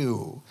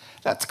you.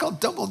 That's called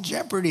double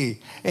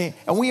jeopardy. And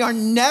we are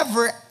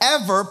never,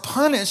 ever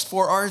punished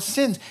for our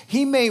sins.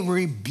 He may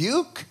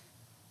rebuke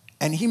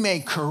and he may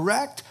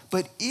correct,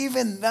 but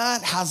even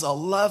that has a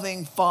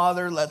loving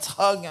Father. Let's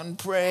hug and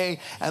pray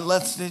and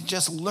let's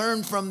just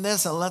learn from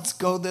this and let's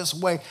go this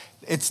way.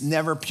 It's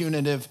never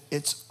punitive.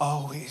 It's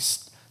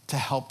always to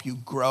help you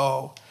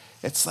grow.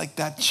 It's like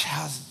that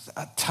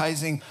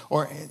chastising,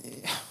 or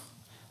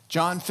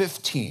John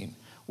 15,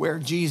 where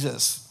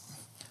Jesus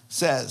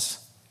says,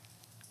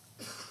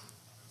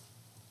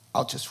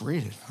 I'll just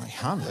read it. I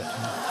have it.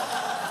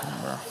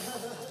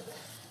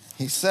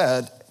 He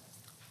said,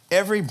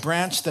 every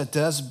branch that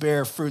does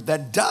bear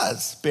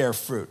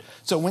fruit.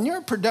 So when you're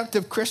a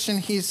productive Christian,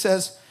 he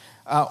says,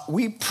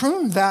 we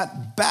prune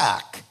that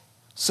back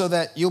so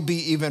that you'll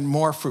be even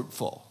more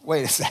fruitful.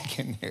 Wait a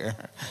second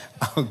here.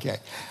 Okay.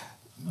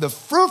 The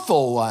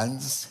fruitful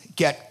ones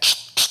get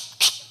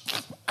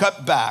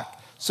cut back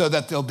so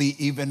that they'll be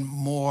even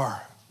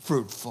more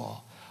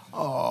fruitful.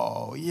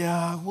 Oh,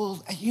 yeah,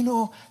 well,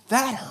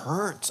 that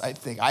hurts, I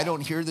think. I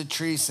don't hear the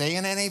tree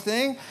saying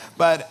anything,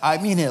 but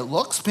it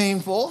looks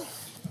painful.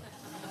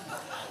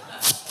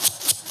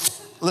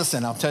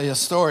 Listen, I'll tell you a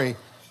story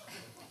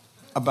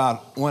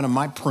about one of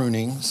my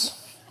prunings.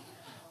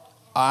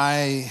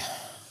 I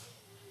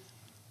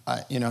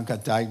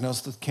got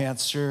diagnosed with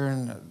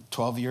cancer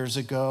 12 years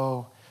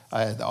ago.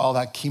 I had all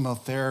that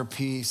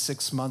chemotherapy,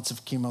 6 months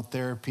of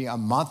chemotherapy, a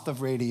month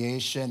of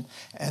radiation,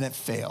 and it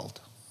failed.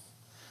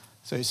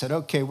 So he said,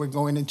 okay, we're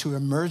going into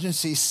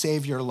emergency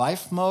save your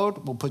life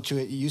mode. We'll put you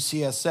at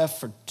UCSF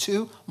for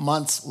 2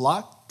 months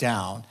locked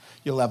down.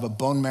 You'll have a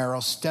bone marrow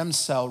stem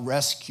cell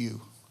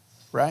rescue,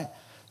 right?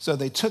 So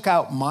they took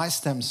out my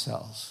stem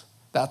cells.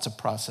 That's a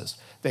process.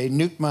 They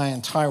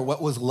nuked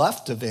what was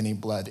left of any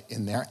blood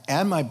in there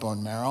and my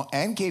bone marrow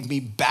and gave me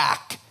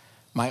back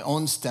my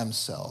own stem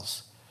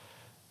cells.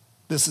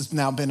 This has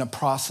now been a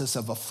process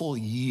of a full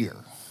year,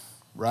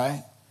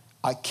 right?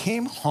 I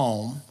came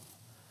home.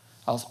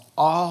 I was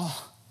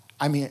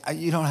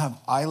you don't have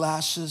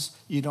eyelashes.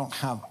 You don't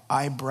have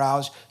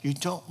eyebrows. You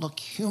don't look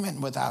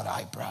human without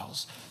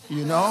eyebrows,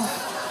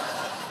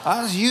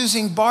 I was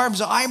using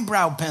Barb's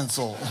eyebrow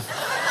pencil.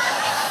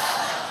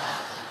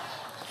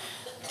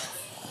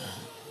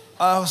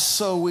 I was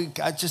so weak.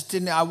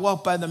 I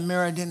walked by the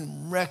mirror. I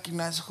didn't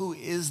recognize who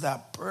is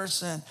that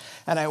person.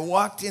 And I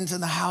walked into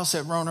the house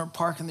at Rohnert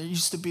Park, and there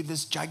used to be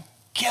this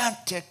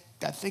gigantic,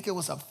 I think it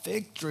was a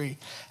fig tree.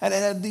 And it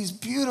had these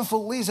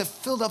beautiful leaves that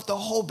filled up the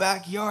whole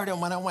backyard. And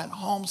when I went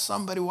home,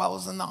 somebody, while I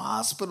was in the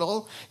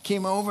hospital,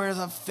 came over as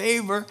a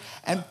favor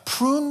and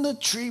pruned the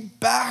tree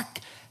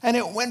back. And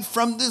it went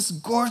from this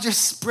gorgeous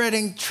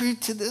spreading tree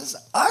to this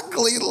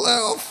ugly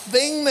little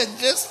thing that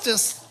just a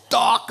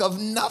stalk of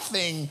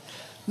nothing.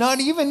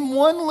 Not even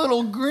one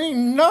little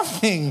green,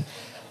 nothing.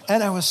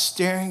 And I was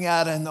staring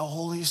at it, and the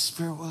Holy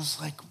Spirit was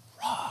like,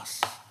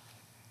 Ross,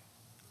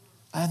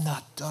 I'm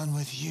not done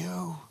with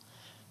you.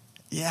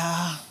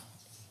 Yeah,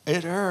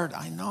 it hurt,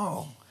 I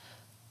know.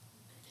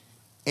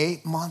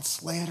 8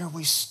 months later,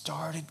 we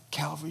started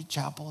Calvary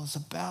Chapel as a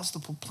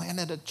Sebastopol,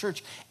 planted a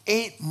church.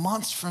 8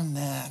 months from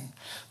then,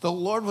 the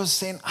Lord was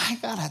saying, I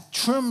got to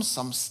trim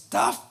some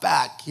stuff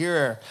back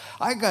here.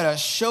 I got to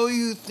show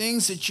you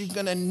things that you're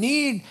going to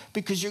need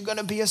because you're going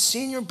to be a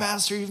senior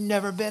pastor. You've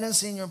never been a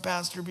senior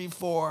pastor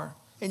before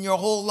in your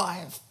whole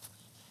life.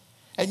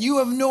 And you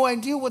have no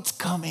idea what's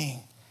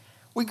coming.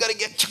 We got to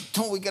get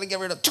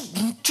rid of,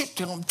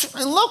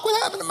 and look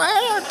what happened to my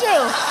hair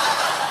too.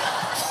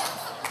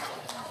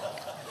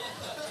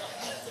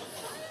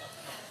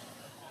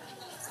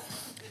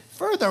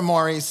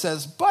 Furthermore, he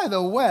says, by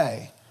the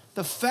way,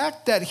 the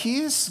fact that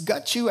he's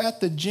got you at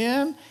the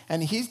gym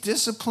and he's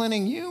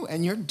disciplining you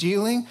and you're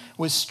dealing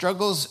with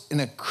struggles in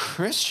a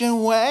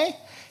Christian way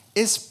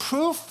is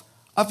proof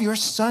of your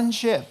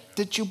sonship,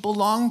 that you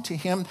belong to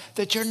him,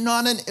 that you're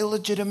not an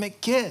illegitimate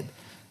kid.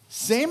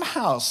 Same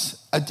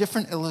house, a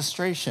different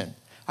illustration.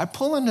 I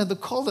pull into the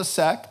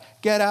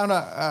cul-de-sac, get out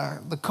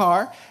of the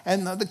car,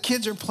 and the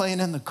kids are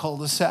playing in the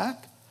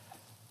cul-de-sac.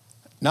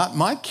 Not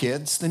my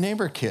kids, the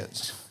neighbor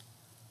kids.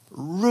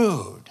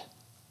 Rude.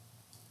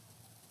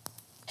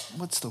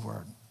 What's the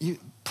word?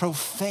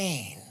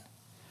 Profane.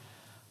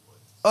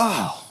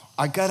 Oh,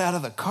 I got out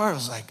of the car. I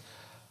was like,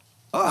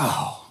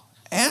 oh,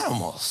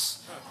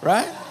 animals,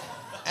 right?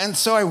 And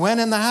so I went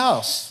in the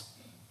house.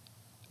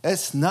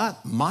 It's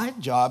not my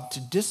job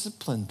to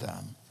discipline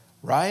them,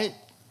 right?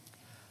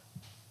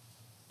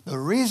 The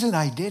reason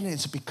I didn't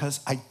is because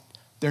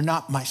they're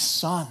not my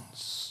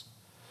sons.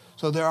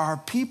 So there are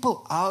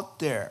people out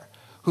there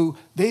who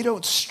they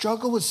don't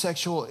struggle with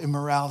sexual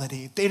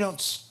immorality. They don't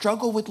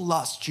struggle with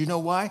lust. You know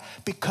why?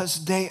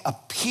 Because they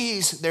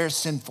appease their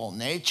sinful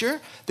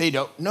nature. They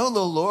don't know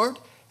the Lord.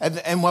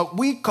 And what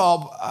we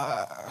call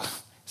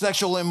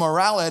sexual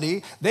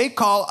immorality, they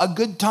call a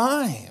good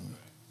time.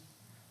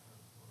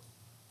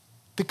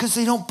 Because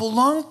they don't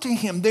belong to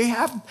him. They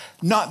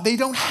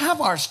don't have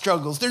our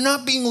struggles. They're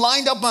not being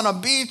lined up on a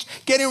beach,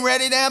 getting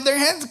ready to have their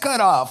heads cut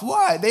off.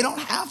 Why? They don't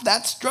have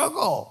that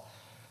struggle.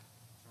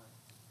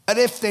 And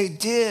if they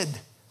did,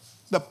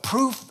 the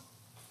proof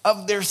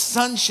of their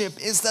sonship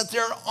is that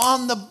they're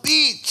on the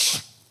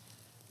beach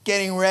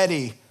getting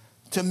ready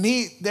to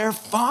meet their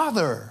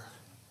father.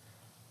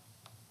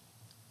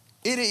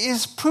 It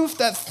is proof,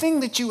 that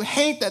thing that you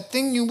hate, that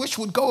thing you wish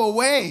would go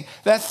away,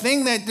 that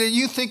thing that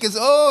you think is,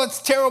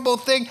 it's a terrible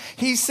thing.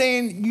 He's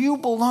saying, you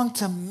belong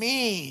to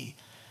me.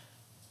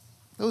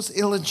 Those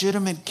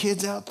illegitimate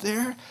kids out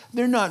there,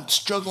 they're not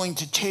struggling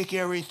to take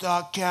every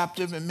thought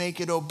captive and make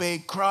it obey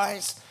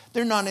Christ.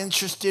 They're not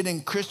interested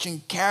in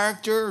Christian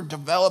character or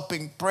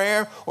developing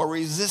prayer or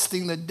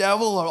resisting the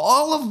devil or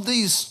all of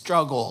these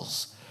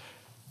struggles.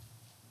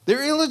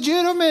 They're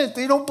illegitimate.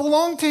 They don't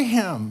belong to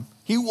him.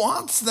 He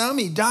wants them.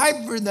 He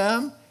died for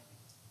them.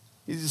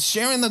 He's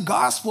sharing the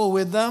gospel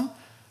with them.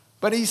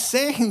 But he's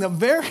saying the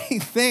very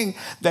thing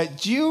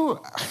that you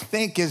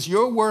think is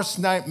your worst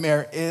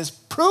nightmare is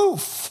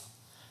proof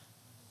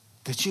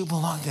that you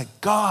belong to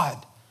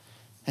God.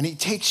 And he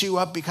takes you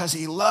up because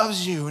he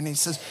loves you. And he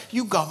says,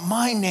 you got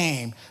my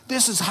name.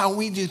 This is how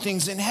we do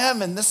things in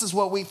heaven. This is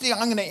what we think.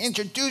 I'm going to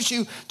introduce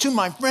you to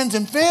my friends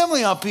and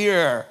family up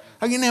here.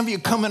 I'm going to have you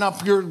coming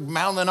up here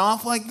mouthing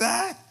off like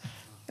that.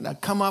 And I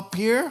come up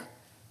here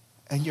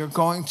and you're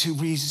going to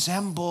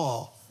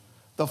resemble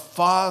the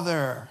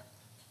Father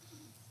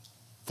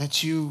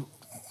that you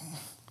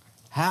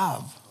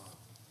have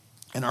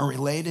and are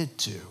related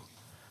to.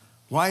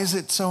 Why is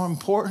it so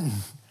important?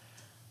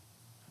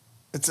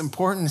 It's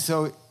important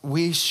so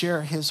we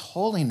share his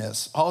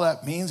holiness. All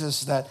that means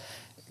is that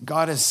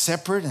God is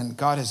separate and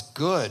God is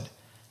good.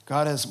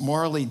 God is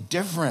morally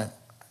different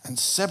and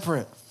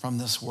separate from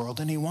this world,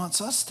 and he wants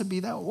us to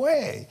be that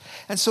way.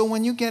 And so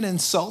when you get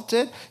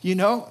insulted,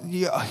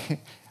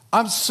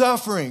 I'm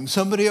suffering.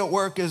 Somebody at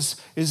work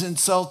is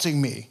insulting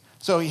me.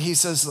 So he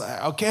says,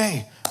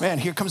 okay, man,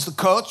 here comes the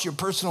coach, your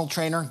personal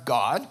trainer,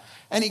 God,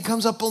 and he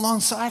comes up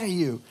alongside of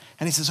you.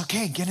 And he says,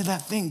 okay, get in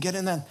that thing, get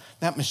in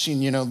that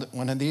machine,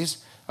 one of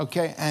these.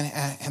 Okay,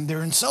 and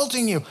they're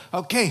insulting you.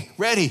 Okay,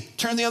 ready,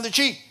 turn the other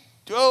cheek.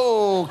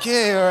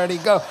 Okay, already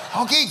go.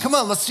 Okay, come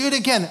on, let's do it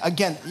again.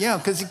 Yeah,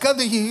 because you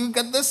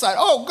got this side.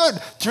 Oh,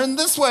 good, turn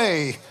this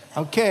way.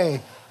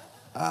 Okay,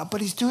 but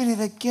he's doing it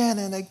again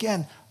and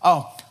again.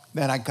 Oh,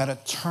 then I got to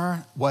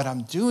turn. What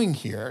I'm doing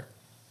here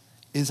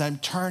is I'm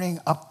turning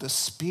up the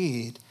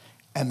speed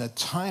and the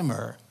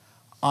timer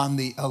on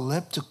the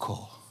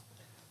elliptical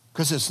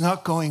because it's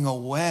not going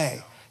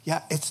away.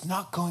 Yeah, it's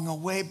not going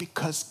away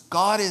because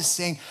God is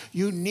saying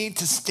you need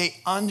to stay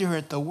under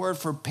it. The word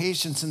for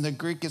patience in the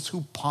Greek is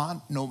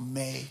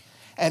hupanome.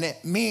 And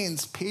it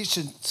means,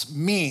 patience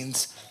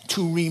means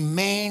to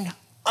remain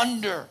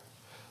under.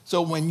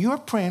 So when you're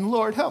praying,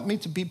 Lord, help me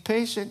to be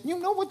patient, you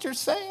know what you're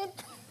saying?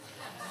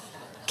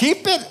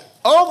 Keep it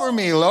over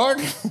me, Lord.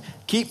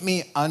 Keep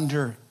me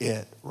under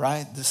it,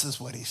 right? This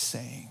is what he's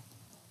saying.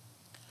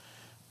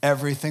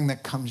 Everything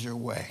that comes your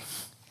way.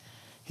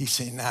 He's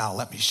saying, now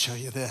let me show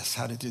you this,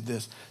 how to do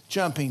this.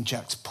 Jumping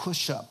jacks,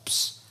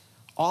 push-ups,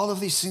 all of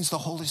these things the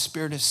Holy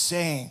Spirit is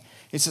saying.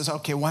 He says,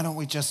 okay, why don't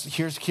we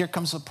here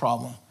comes the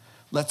problem.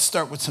 Let's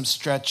start with some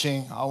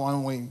stretching. Why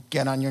don't we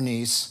get on your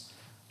knees?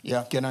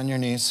 Yeah, get on your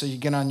knees. So you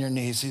get on your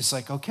knees. He's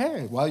like,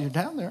 okay, while you're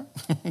down there,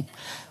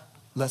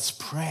 let's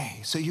pray.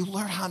 So you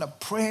learn how to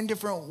pray in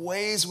different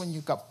ways when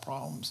you've got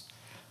problems.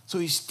 So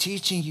he's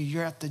teaching you,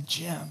 you're at the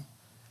gym.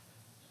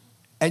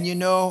 And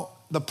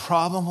the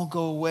problem will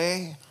go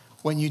away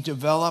when you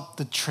develop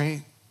the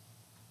trait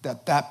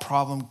that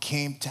problem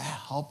came to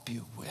help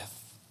you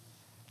with.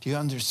 Do you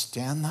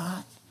understand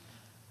that?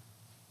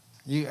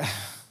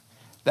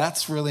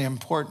 That's really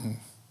important.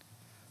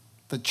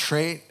 The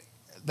trait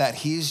that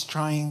he's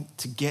trying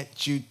to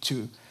get you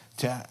to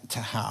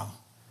have.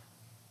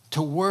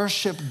 To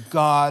worship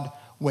God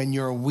when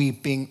you're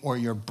weeping or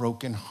you're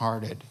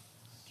brokenhearted.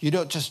 You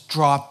don't just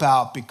drop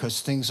out because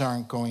things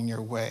aren't going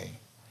your way.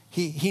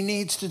 He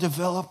needs to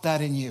develop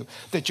that in you,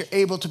 that you're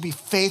able to be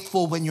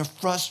faithful when you're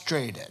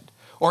frustrated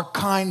or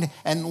kind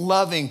and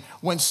loving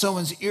when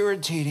someone's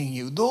irritating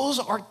you. Those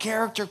are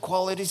character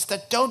qualities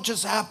that don't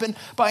just happen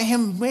by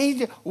him.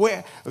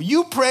 Where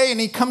you pray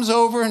and he comes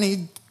over and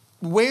he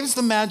waves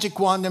the magic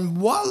wand and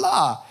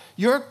voila,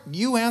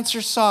 you answer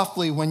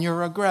softly when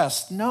you're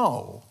aggressed.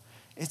 No,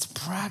 it's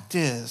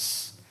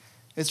practice.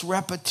 It's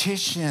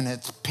repetition.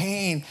 It's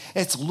pain.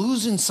 It's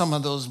losing some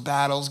of those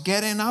battles,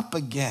 getting up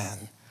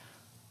again.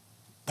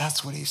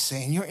 That's what he's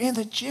saying. You're in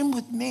the gym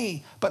with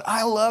me, but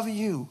I love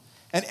you.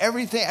 And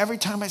every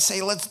time I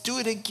say, let's do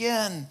it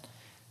again,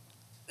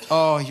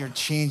 oh, you're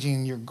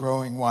changing, you're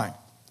growing. Why?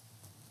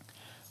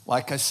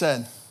 Like I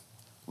said,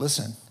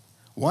 listen,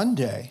 one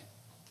day,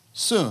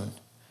 soon,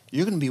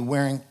 you're going to be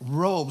wearing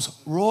robes,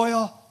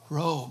 royal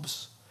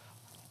robes.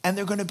 And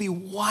they're going to be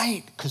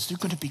white because they're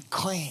going to be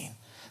clean.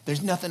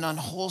 There's nothing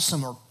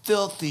unwholesome or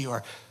filthy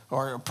or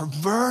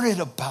perverted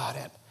about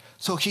it.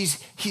 So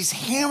he's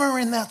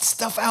hammering that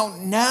stuff out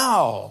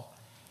now.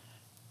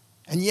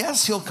 And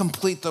yes, he'll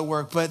complete the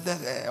work, but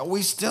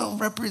we still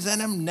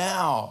represent him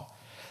now.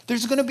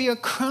 There's going to be a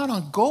crown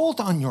of gold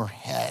on your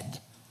head.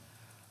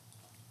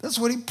 That's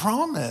what he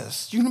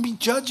promised. You're going to be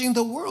judging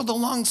the world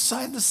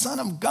alongside the Son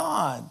of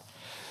God.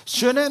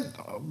 Shouldn't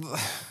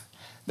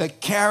the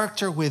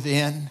character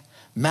within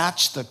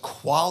match the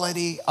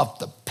quality of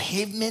the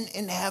pavement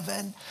in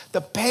heaven?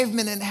 The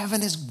pavement in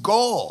heaven is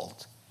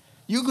gold.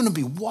 You're going to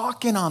be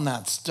walking on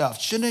that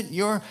stuff. Shouldn't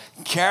your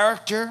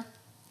character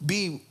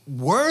be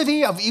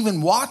worthy of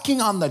even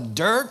walking on the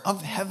dirt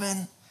of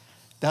heaven?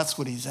 That's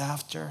what he's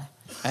after.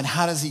 And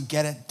how does he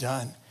get it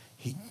done?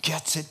 He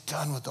gets it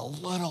done with a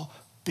little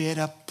bit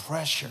of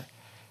pressure.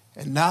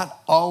 And not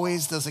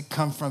always does it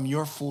come from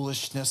your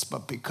foolishness,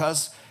 but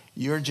because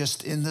you're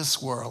just in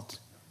this world.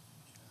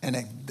 And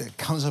it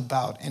comes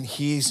about, and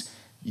he's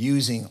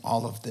using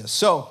all of this.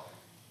 So,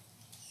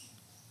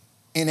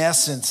 in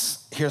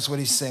essence, here's what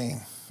he's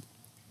saying.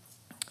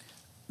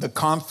 The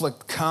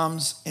conflict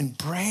comes,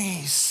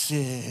 embrace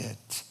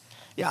it.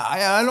 Yeah,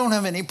 I don't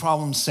have any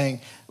problem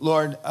saying,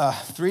 Lord,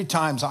 3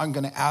 times I'm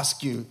going to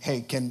ask you,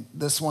 hey, can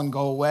this one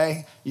go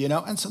away?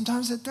 And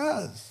sometimes it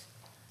does.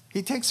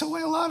 He takes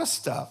away a lot of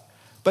stuff.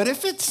 But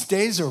if it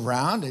stays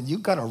around and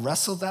you've got to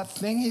wrestle that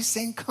thing, he's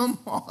saying, come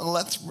on,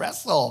 let's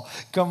wrestle.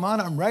 Come on,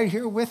 I'm right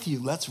here with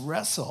you. Let's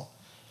wrestle.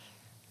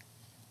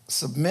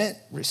 Submit,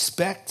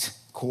 respect,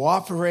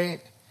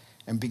 cooperate,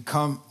 and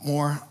become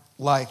more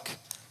like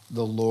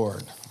the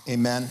Lord.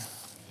 Amen?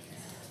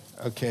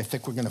 Okay, I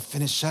think we're going to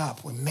finish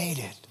up. We made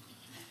it.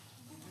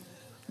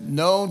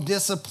 No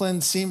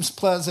discipline seems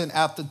pleasant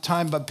at the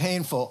time, but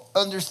painful.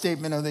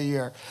 Understatement of the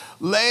year.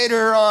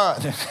 Later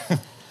on.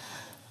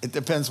 It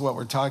depends what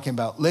we're talking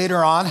about.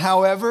 Later on,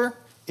 however,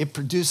 it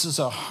produces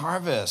a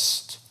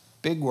harvest,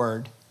 big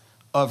word,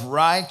 of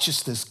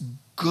righteousness,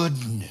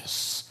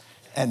 goodness,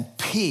 and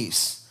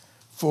peace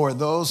for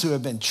those who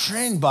have been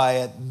trained by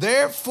it.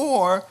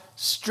 Therefore,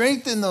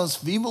 strengthen those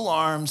feeble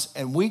arms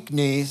and weak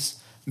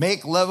knees.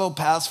 Make level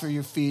paths for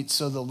your feet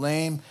so the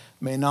lame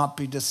may not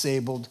be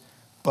disabled,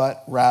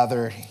 but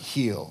rather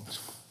healed.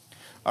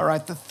 All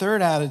right, the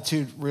third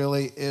attitude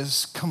really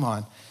is, come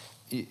on,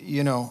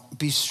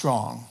 be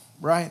strong.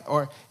 Right?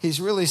 Or he's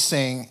really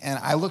saying, and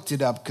I looked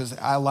it up because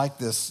I like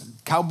this,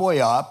 cowboy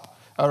up.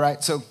 All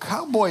right, so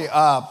cowboy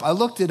up, I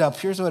looked it up.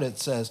 Here's what it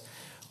says.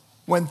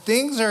 When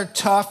things are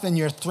tough and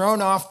you're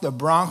thrown off the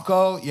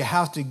bronco, you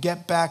have to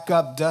get back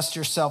up, dust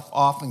yourself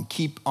off, and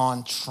keep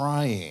on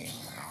trying.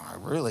 I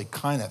really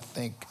kind of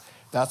think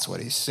that's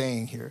what he's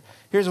saying here.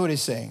 Here's what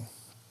he's saying.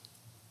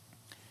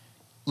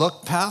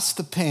 Look past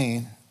the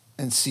pain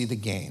and see the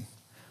gain.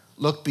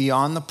 Look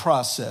beyond the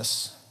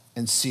process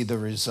and see the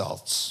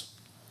results.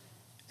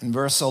 In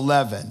verse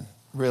 11,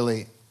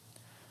 really,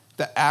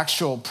 the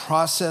actual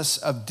process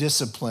of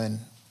discipline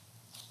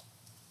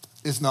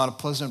is not a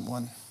pleasant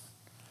one.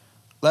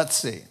 Let's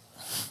see.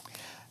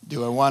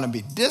 Do I want to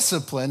be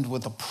disciplined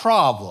with a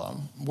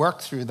problem, work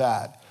through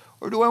that,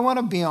 or do I want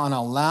to be on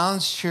a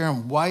lounge chair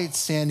on white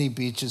sandy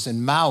beaches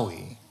in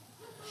Maui,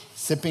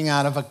 sipping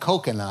out of a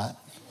coconut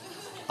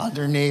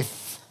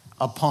underneath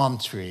a palm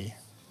tree?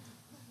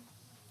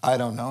 I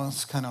don't know.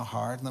 It's kind of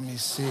hard. Let me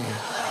see.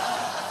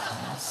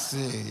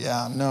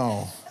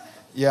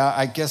 Yeah,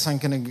 I guess I'm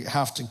going to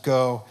have to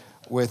go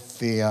with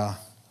the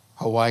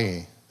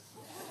Hawaii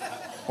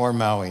or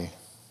Maui,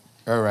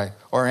 all right,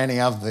 or any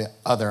of the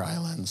other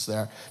islands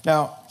there.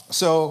 Now,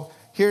 so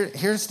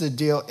here's the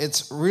deal.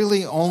 It's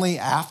really only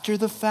after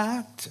the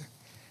fact,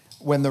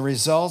 when the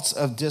results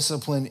of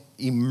discipline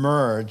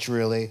emerge,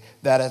 really,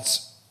 that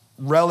its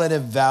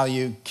relative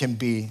value can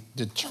be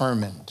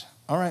determined.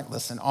 All right,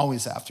 listen,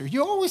 always after.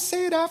 You always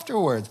say it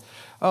afterwards.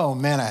 Oh,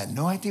 man, I had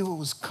no idea what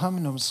was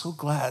coming. I'm so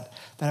glad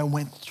that I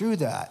went through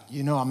that.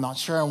 I'm not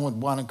sure I would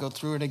want to go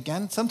through it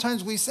again.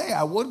 Sometimes we say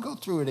I would go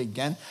through it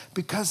again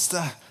because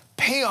the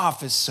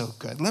payoff is so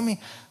good.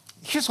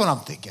 Here's what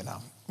I'm thinking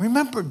of.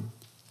 Remember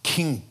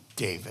King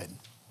David?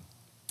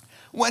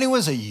 When he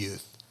was a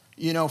youth,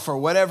 for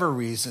whatever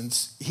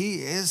reasons, he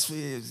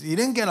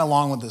didn't get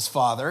along with his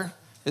father.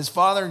 His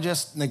father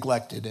just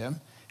neglected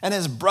him. And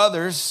his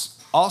brothers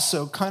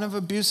also kind of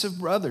abusive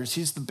brothers.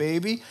 He's the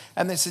baby,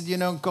 and they said,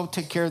 go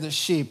take care of the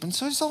sheep. And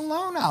so he's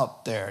alone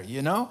out there,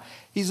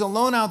 He's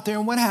alone out there,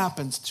 and what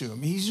happens to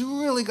him? He's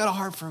really got a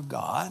heart for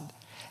God.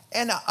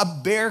 And a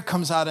bear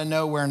comes out of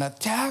nowhere and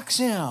attacks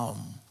him.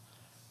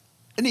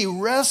 And he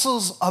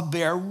wrestles a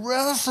bear,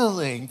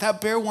 wrestling.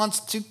 That bear wants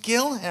to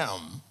kill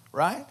him,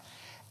 right?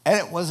 And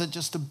it wasn't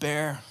just a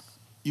bear.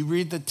 You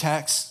read the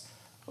text,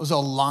 it was a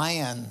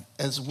lion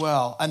as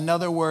well. In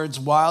other words,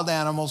 wild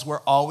animals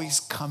were always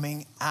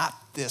coming at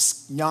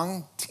this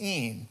young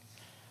teen.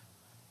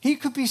 He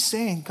could be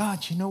saying,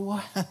 God, you know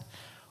what?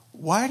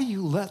 Why do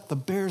you let the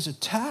bears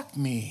attack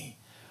me?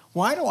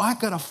 Why do I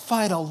got to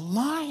fight a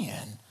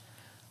lion?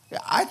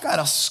 I got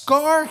a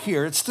scar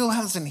here. It still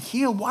hasn't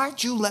healed.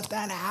 Why'd you let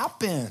that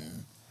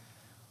happen?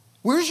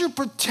 Where's your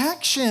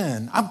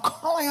protection? I'm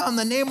calling on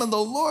the name of the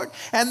Lord,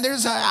 and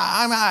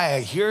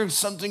I hear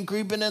something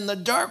creeping in the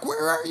dark.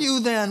 Where are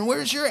you then?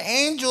 Where's your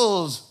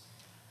angels?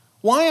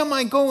 Why am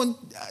I going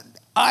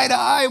eye to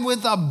eye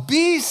with a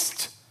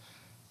beast?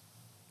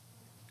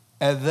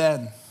 And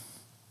then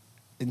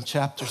in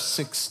chapter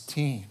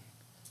 16,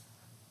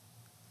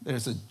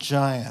 there's a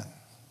giant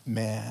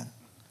man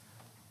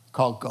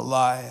called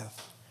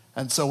Goliath.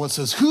 And so it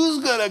says,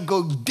 who's going to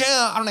go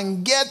down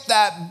and get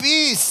that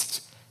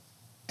beast?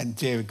 And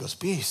David goes,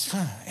 beast,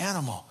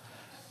 animal,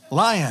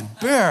 lion,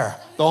 bear.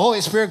 The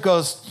Holy Spirit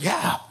goes,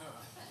 yeah,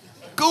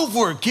 go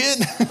for it, kid.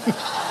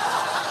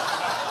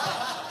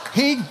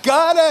 He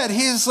got it.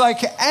 He's like,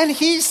 and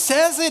he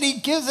says it. He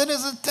gives it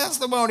as a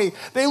testimony.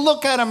 They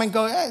look at him and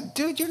go, hey,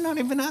 dude, you're not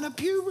even out of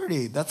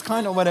puberty. That's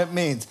kind of what it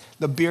means.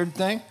 The beard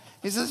thing.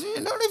 He says, you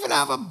don't even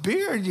have a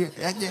beard.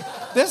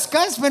 This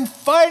guy's been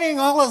fighting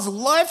all his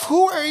life.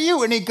 Who are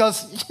you? And he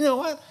goes, you know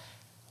what?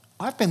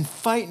 I've been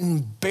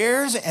fighting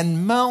bears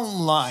and mountain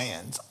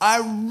lions.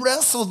 I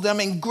wrestled them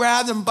and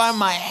grabbed them by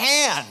my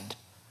hand.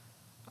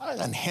 I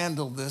can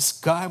handle this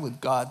guy with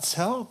God's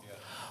help.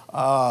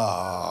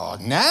 Oh,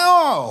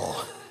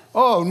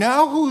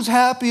 now who's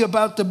happy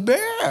about the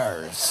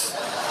bears?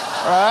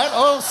 Right?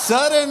 Oh,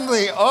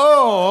 suddenly,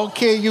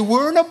 okay, you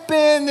weren't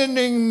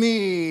abandoning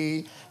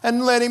me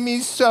and letting me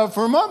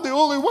suffer. I'm the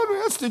only one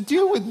who has to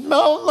deal with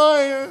mountain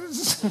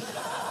lions.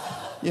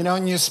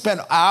 And you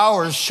spend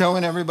hours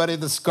showing everybody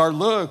the scar.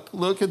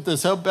 Look at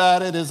this, how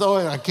bad it is.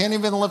 Oh, I can't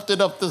even lift it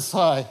up this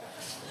high.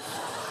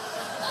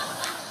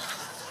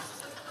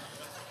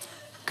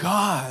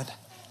 God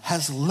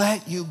has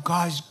let you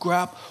guys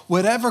grapple.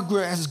 Whatever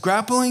is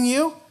grappling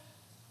you,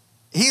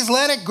 he's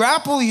let it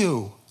grapple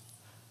you.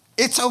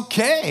 It's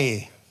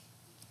okay.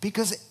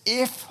 Because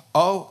if,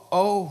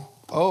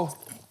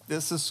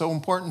 this is so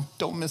important.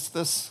 Don't miss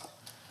this.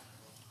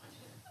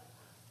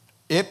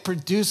 It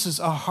produces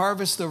a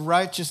harvest of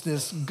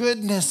righteousness.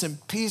 Goodness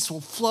and peace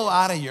will flow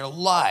out of your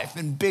life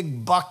in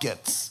big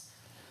buckets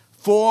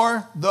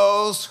for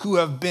those who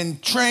have been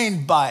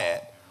trained by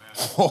it.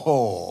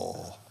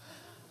 Oh,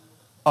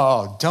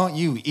 don't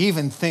you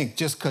even think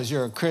just because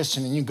you're a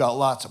Christian and you got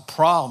lots of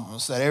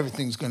problems that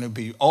everything's going to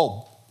be,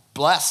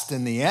 blessed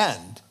in the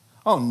end.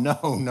 Oh,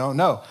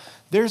 no.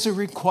 There's a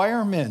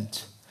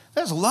requirement.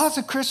 There's lots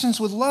of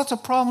Christians with lots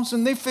of problems,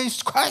 and they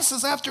face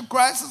crisis after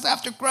crisis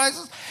after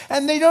crisis,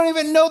 and they don't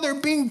even know they're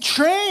being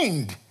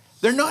trained.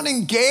 They're not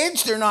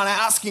engaged. They're not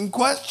asking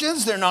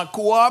questions. They're not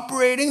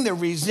cooperating. They're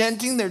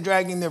resenting. They're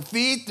dragging their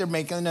feet. They're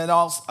making it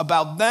all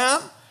about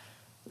them.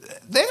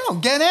 They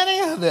don't get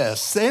any of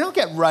this. They don't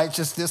get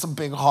righteousness, a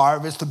big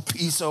harvest, a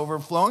peace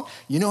overflowing.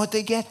 You know what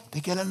they get? They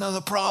get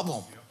another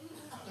problem.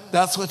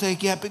 That's what they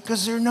get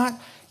because they're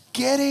not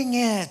getting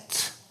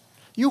it.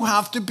 You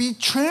have to be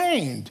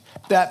trained.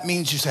 That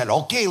means you said,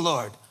 okay,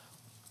 Lord,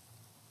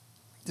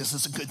 this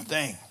is a good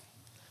thing.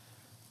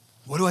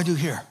 What do I do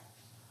here?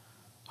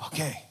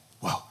 Okay,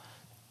 well,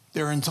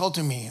 they're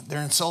insulting me.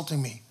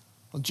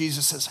 Well,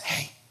 Jesus says,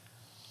 hey,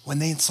 when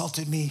they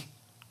insulted me,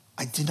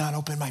 I did not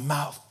open my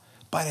mouth,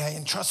 but I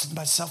entrusted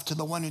myself to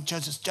the one who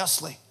judges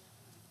justly.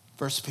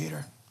 1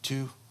 Peter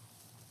 2,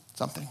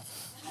 something.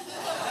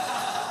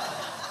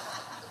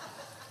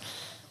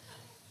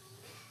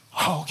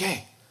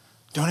 Okay,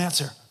 don't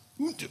answer.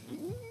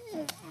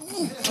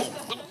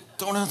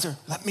 Don't answer.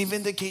 Let me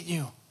vindicate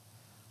you.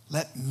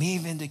 Let me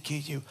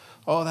vindicate you.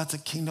 Oh, that's a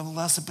kingdom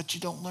lesson, but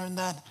you don't learn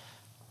that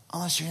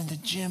unless you're in the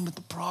gym with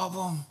the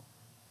problem.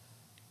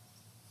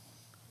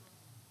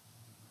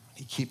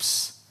 He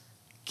keeps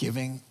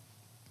giving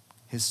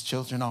his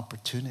children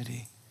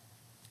opportunity.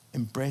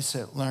 Embrace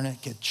it, learn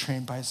it, get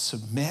trained by it,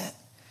 submit.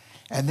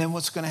 And then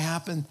what's going to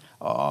happen?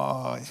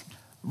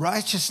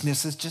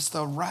 Righteousness is just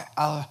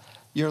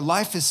your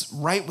life is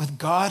right with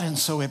God, and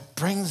so it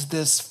brings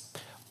this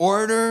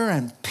order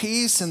and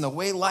peace in the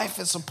way life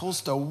is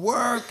supposed to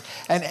work,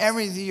 and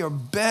everything, you're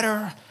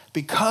better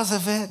because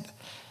of it,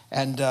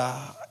 and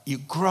you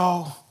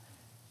grow,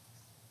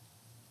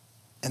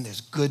 and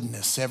there's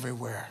goodness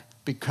everywhere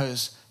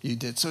because you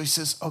did. So he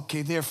says,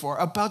 okay, therefore,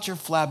 about your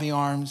flabby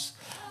arms,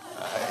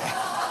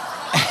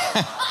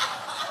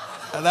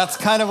 that's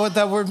kind of what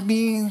that word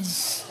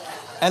means.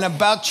 And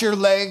about your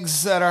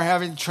legs that are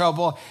having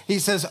trouble, he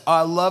says,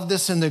 I love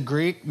this in the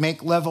Greek,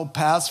 make level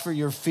paths for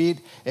your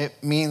feet.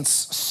 It means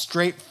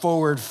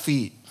straightforward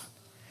feet.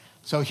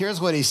 So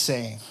here's what he's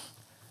saying.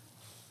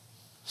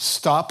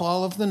 Stop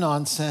all of the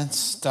nonsense.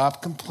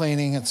 Stop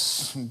complaining.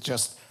 It's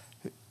just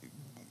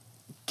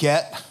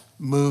get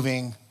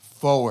moving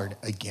forward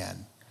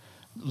again.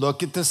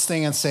 Look at this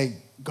thing and say,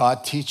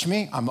 God, teach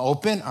me. I'm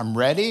open. I'm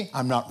ready.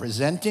 I'm not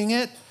resenting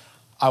it.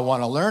 I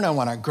want to learn. I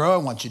want to grow. I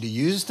want you to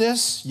use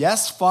this.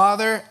 Yes,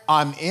 Father,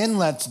 I'm in.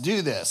 Let's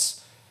do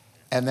this.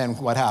 And then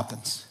what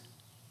happens?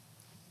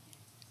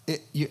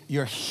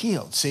 You're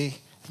healed. See,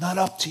 not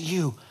up to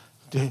you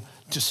to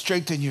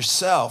strengthen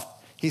yourself.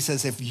 He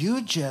says, if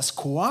you just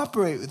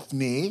cooperate with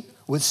me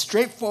with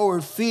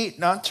straightforward feet,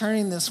 not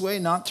turning this way,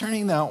 not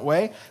turning that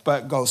way,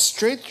 but go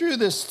straight through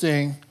this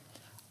thing,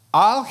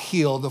 I'll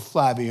heal the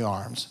flabby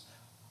arms.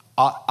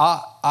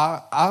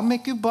 I'll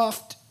make you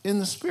buffed in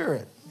the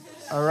spirit.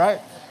 All right?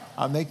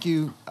 I'll make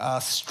you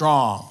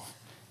strong.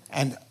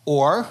 And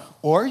or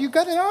you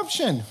got an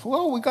option.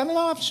 Well, we got an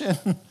option.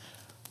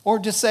 Or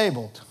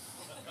disabled.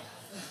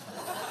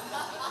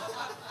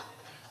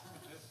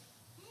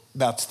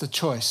 That's the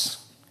choice.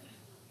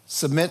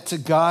 Submit to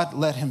God.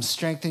 Let him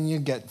strengthen you.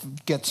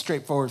 Get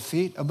straightforward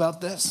feet about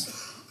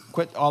this.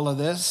 Quit all of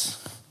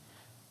this.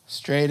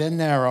 Straight and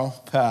narrow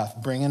path.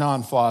 Bring it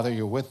on, Father.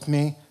 You're with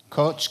me.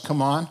 Coach,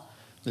 come on.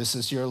 This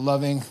is your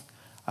loving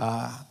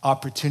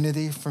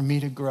opportunity for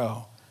me to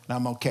grow. And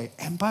I'm okay.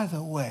 And by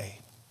the way,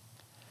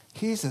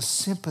 he's a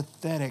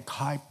sympathetic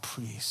high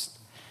priest.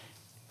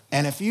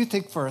 And if you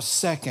think for a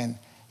second,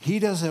 he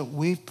doesn't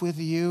weep with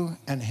you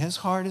and his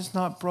heart is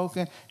not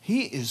broken,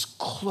 he is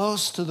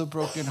close to the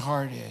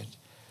brokenhearted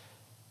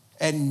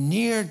and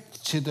near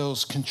to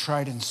those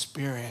contrite in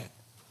spirit.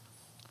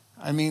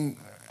 I mean,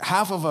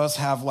 half of us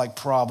have like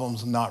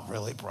problems, not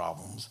really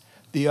problems.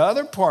 The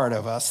other part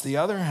of us, the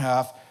other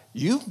half,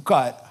 you've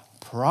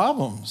got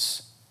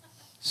problems.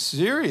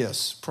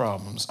 Serious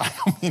problems. I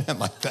don't mean it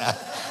like that.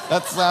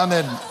 That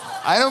sounded,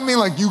 I don't mean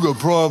like you got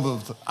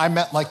problems. I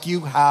meant like you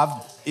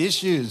have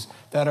issues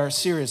that are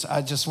serious.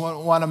 I just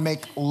want to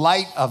make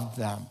light of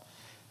them.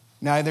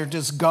 Neither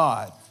does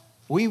God.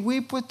 We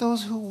weep with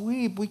those who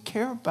weep. We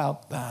care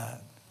about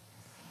that.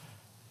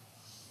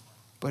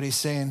 But he's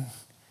saying,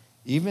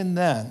 even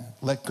then,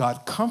 let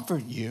God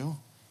comfort you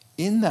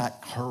in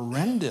that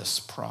horrendous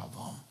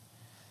problem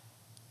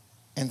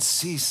and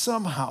see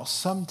somehow,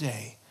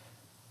 someday,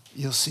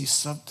 you'll see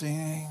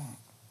something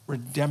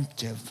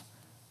redemptive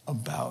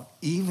about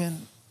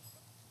even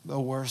the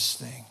worst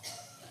thing.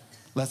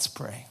 Let's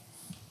pray.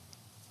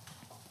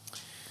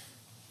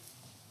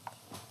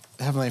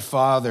 Heavenly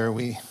Father,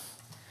 we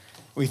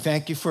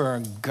thank you for a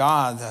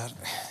God that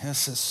is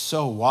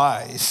so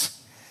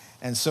wise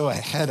and so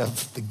ahead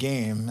of the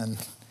game. And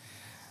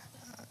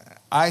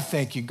I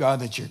thank you,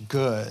 God, that you're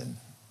good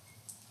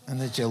and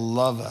that you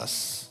love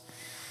us.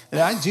 And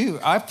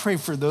I pray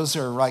for those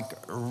who are like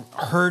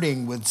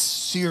hurting with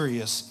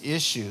serious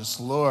issues,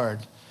 Lord.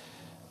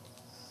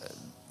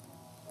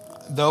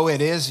 Though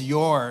it is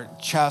your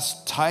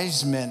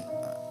chastisement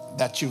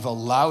that you've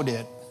allowed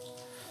it,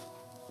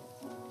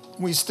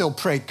 we still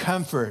pray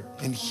comfort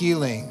and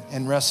healing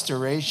and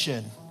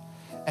restoration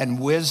and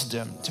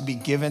wisdom to be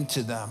given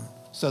to them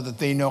so that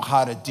they know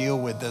how to deal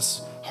with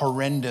this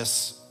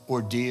horrendous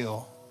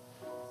ordeal.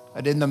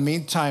 But in the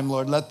meantime,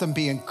 Lord, let them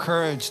be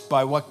encouraged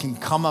by what can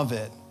come of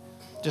it.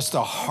 Just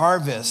a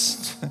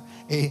harvest,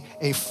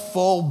 a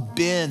full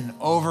bin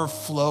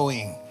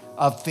overflowing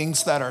of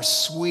things that are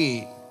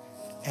sweet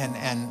and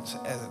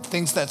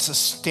things that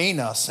sustain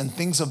us and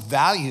things of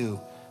value.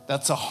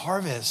 That's a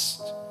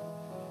harvest.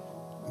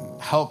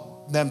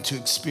 Help them to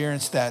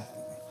experience that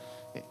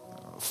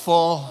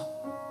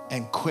full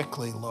and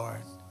quickly,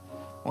 Lord.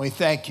 And we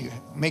thank you.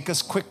 Make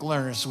us quick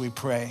learners, we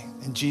pray.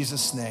 In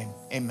Jesus' name,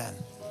 amen.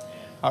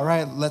 All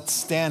right, let's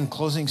stand.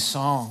 Closing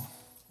song.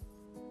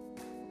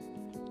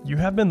 You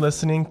have been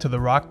listening to The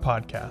Rock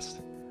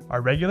Podcast.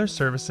 Our regular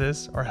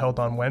services are held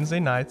on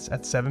Wednesday nights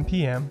at 7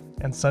 p.m.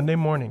 and Sunday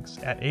mornings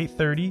at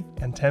 8:30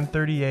 and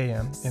 10:30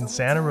 a.m. in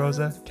Santa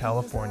Rosa,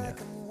 California.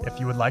 If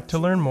you would like to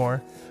learn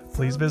more,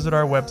 please visit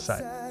our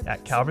website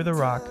at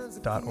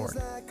calvarytherock.org.